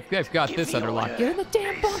yeah, they've got Give this the under lock. order. Get in the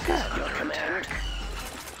damn bunker. Your command.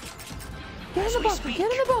 Get in the we bunker. speak.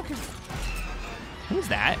 Get in the bunker. Who's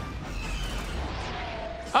that?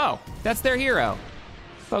 Oh, that's their hero.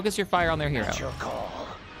 Focus your fire on their hero. At your call.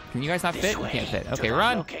 Can you guys not This fit? You way can't fit. to Okay, that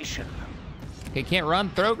run. Location. Okay, can't run.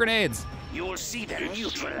 Throw grenades. You will see them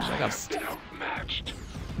neutralized.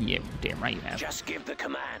 Yeah, damn right you have. Just give the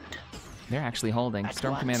command. They're actually holding. At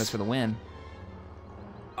Storm once. Commanders for the win.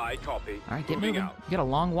 I copy. All right, get moving moving. out. You got a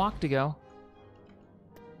long walk to go.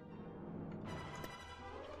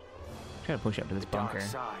 Try to push up to this bunker. Dark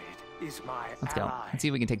side is my Let's go. ally. Let's see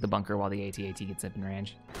if we can take the bunker while the AT-AT gets up in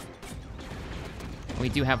range. We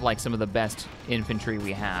do have like some of the best infantry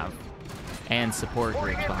we have, and support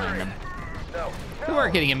groups behind them. Who are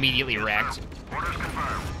getting immediately wrecked.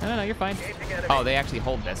 No, you're fine. Oh, they actually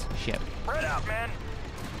hold this. Shit. Spread out, man.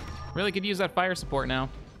 Really could use that fire support now.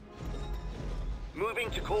 Moving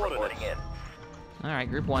to coordinates. All right,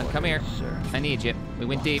 group one, come here. I need you. We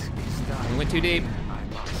went deep. We went too deep.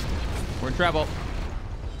 We're in trouble.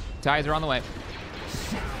 Ties are on the way.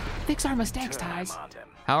 Fix our mistakes, Ties.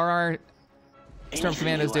 How are our Storm Anything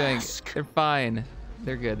Commandos you doing? ask. They're fine.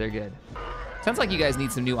 They're good, they're good. Sounds like you guys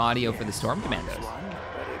need some new audio for the Storm Commandos. Ready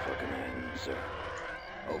for command, sir.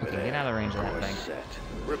 Over Okay, there. get out of the range of that Course thing.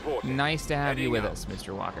 set. Reporting. Nice to have you Heading with out. us,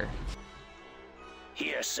 Mr. Walker.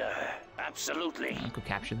 Here, sir. Absolutely. I'll go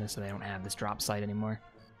capture this so they don't have this drop site anymore.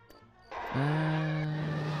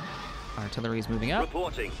 Artillery's moving up.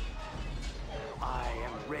 Reporting. I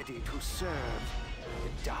am ready to serve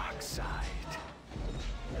the dark side.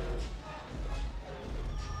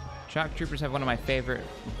 Shock Troopers have one of my favorite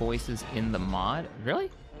voices in the mod. Really?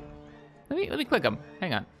 Let me click them.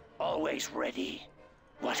 Hang on. Always ready.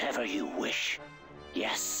 Whatever you wish.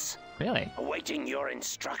 Yes. Really? Awaiting your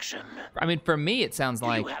instruction. I mean, for me, it sounds Do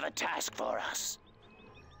like you have a task for us?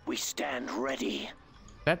 We stand ready.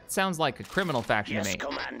 that sounds like a criminal faction Yes, to me.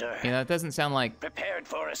 Commander. You know, it doesn't sound like. Prepared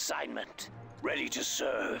for assignment. Ready to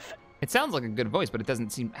serve. It sounds like a good voice, but it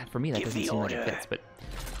doesn't seem. For me, that Give doesn't the seem like it order. fits. But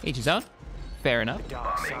each his own. Fair enough.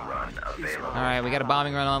 Dark side is All my right, we got a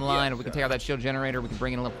bombing run online. Yes, If we can sir. take out that shield generator, we can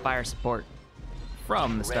bring in a little fire support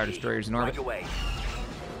from the Star Ready. Destroyers in orbit. Right away.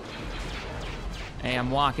 Hey,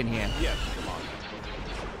 I'm walking here. Yes, Commander.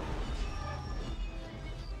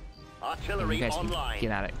 Artillery You guys online. can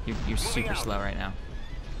get at it. You're super out. slow right now.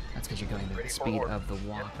 That's because you're going at the speed of the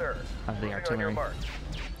walk of the artillery.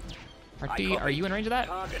 RT, are you in range of that?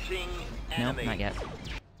 Targeting No, enemy. not yet.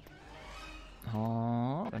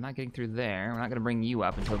 Oh, they're not getting through there. We're not gonna bring you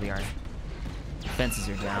up until the fences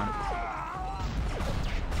are down.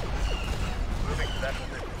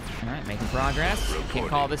 All right, making progress. Can't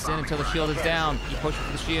call this in until the shield is down. Keep pushing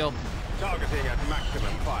for the shield. Targeting at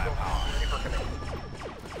maximum firepower.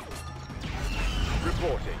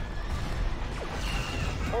 Reporting.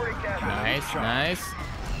 Nice, nice.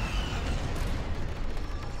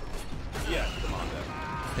 Yes,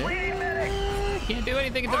 Commander. Can't do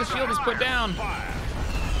anything until the shield is put down. Fire.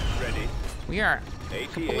 Ready. We are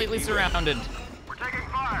AT-AT completely ready. surrounded. We're taking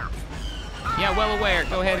fire. Yeah, Yeah, well aware.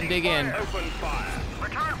 Go ahead and dig in. Open fire.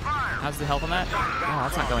 Return fire. How's the health on that? Oh,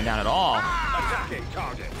 that's not going down at all. Attacking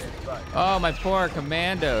target. Oh, my poor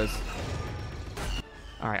commandos.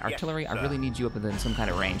 All right, artillery, Yes, I really need you up within some kind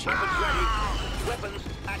of range here. Weapons ready. Weapons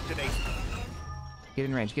activate. Get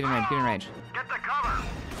in range, get in range, get in range. Get the cover.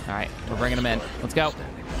 All right, we're bringing them in. Let's go.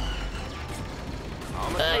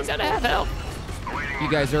 He's out of half health. You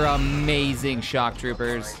guys are amazing shock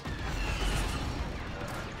troopers.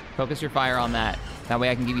 Focus your fire on that. That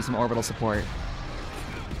way I can give you some orbital support.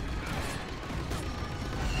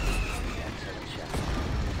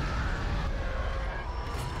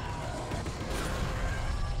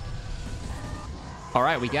 All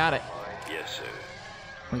right, we got it. Yes, sir.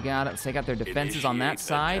 We got it. Let's take out their defenses on that Initiate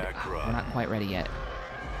side. attack run. We're not quite ready yet.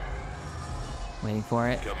 Waiting for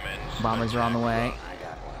it. Commence Bombers are on the way.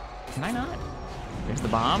 Can I not? There's the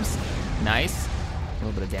bombs. Nice. A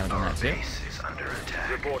little bit of damage on that too. Base is under attack.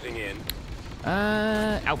 Reporting in.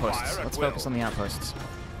 Outposts. Fire at Let's will. focus on the outposts.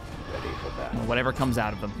 Ready for battle. Whatever comes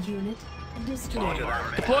out of them. Unit destroyed.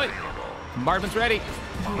 Deploy. Bombardment's ready.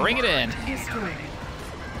 Bring it in. Destroyed.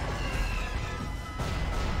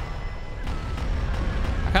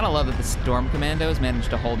 I kind of love that the Storm Commandos managed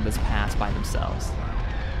to hold this pass by themselves.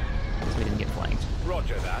 So we didn't get flanked.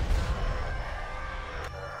 Roger that.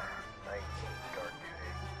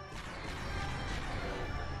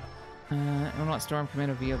 I don't know what Storm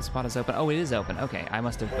Commando VO, the spot is open. Oh, it is open. Okay, I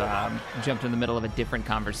must have jumped in the middle of a different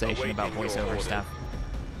conversation about Awaiting your voiceover order. stuff.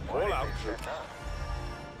 All out troops.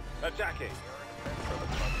 Attacking.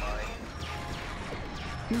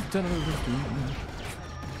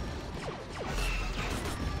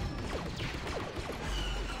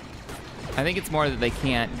 I think it's more that they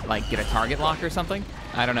can't, like, get a target lock or something.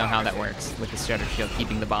 I don't know how that works with the Shredder Shield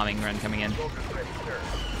keeping the bombing run coming in.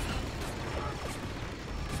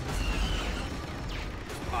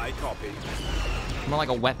 I copy. More like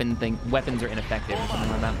a weapon thing. Weapons are ineffective or something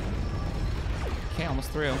like that. Okay, almost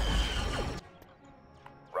through.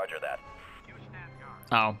 Roger that.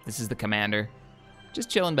 Oh, this is the commander. Just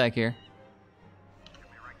chilling back here.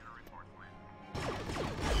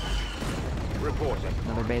 Reporting.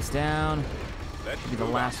 Another base down. Let's Be the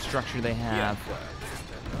move last structure they have.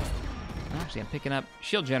 Actually, I'm picking up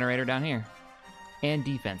shield generator down here. And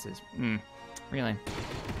defenses. Really?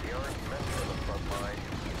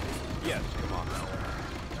 Yes, come on.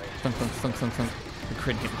 Thunk, thunk, thunk, thunk, thunk. The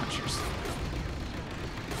grenade launchers.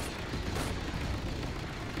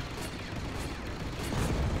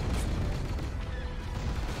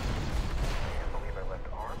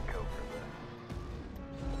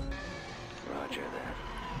 Roger that.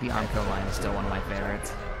 The Armco line is still one of my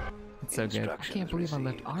favorites. It's so good. I can't believe I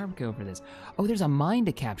left Armco for this. Oh, there's a mine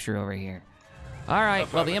to capture over here. All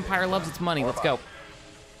right, well, the Empire loves its money. Let's go.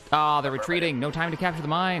 Oh, they're retreating. No time to capture the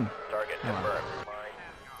mine. Target confirmed.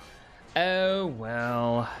 Oh,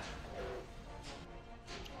 well.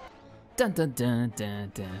 Dun, dun, dun,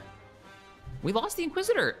 dun, dun. We lost the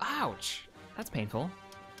Inquisitor. Ouch. That's painful.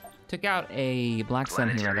 Took out a Black Sun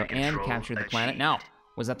hero, though, and captured the planet. Now,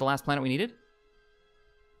 was that the last planet we needed?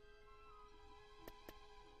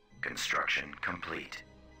 Construction complete.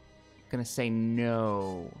 Gonna say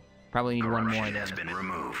no. Probably need one more Corruption then. has been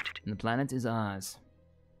removed. And the planet is Oz.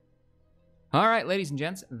 All right, ladies and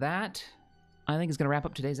gents, that I think is gonna wrap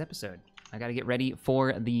up today's episode. I gotta get ready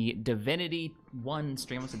for the Divinity 1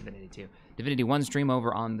 stream. What's the Divinity 2? Divinity 1 stream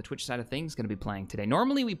over on the Twitch side of things. Gonna be playing today.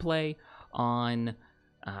 Normally we play on,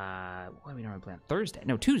 what do we normally play on? Thursday?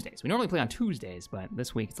 No, Tuesdays. We normally play on Tuesdays, but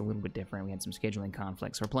this week it's a little bit different. We had some scheduling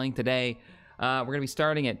conflicts. We're playing today. We're gonna be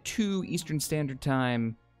starting at 2 Eastern Standard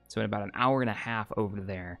Time, so in about an hour and a half over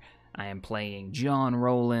there. I am playing John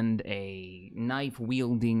Rowland, a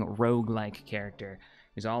knife-wielding roguelike character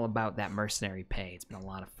who's all about that mercenary pay. It's been a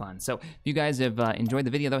lot of fun. So if you guys have enjoyed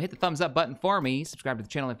the video, though, hit the thumbs up button for me. Subscribe to the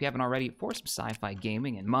channel if you haven't already for some sci-fi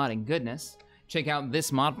gaming and modding goodness. Check out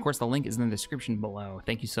this mod. Of course, the link is in the description below.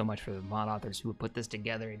 Thank you so much for the mod authors who have put this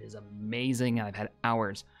together. It is amazing. I've had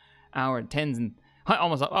tens and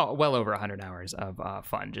almost, well over 100 hours of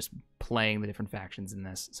fun just playing the different factions in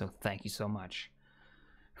this. So thank you so much.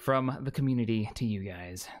 From the community to you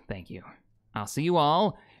guys, thank you. I'll see you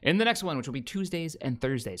all in the next one, which will be Tuesdays and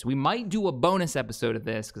Thursdays. We might do a bonus episode of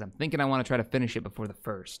this because I'm thinking I want to try to finish it before the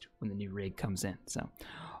 1st when the new rig comes in. So,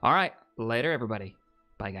 all right, later, everybody.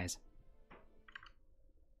 Bye, guys.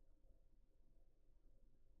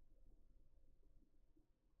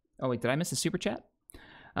 Oh, wait, did I miss a super chat?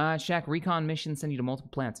 Shaq, recon mission send you to multiple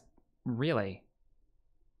planets. Really?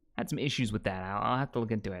 Had some issues with that. I'll have to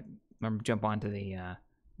look into it. Remember, jump onto the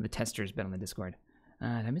tester's bit on the Discord. Did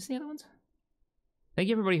I miss the other ones? Thank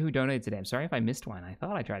you everybody who donated today. I'm sorry if I missed one. I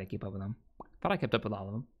thought I tried to keep up with them. Thought I kept up with all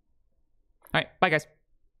of them. All right, bye, guys.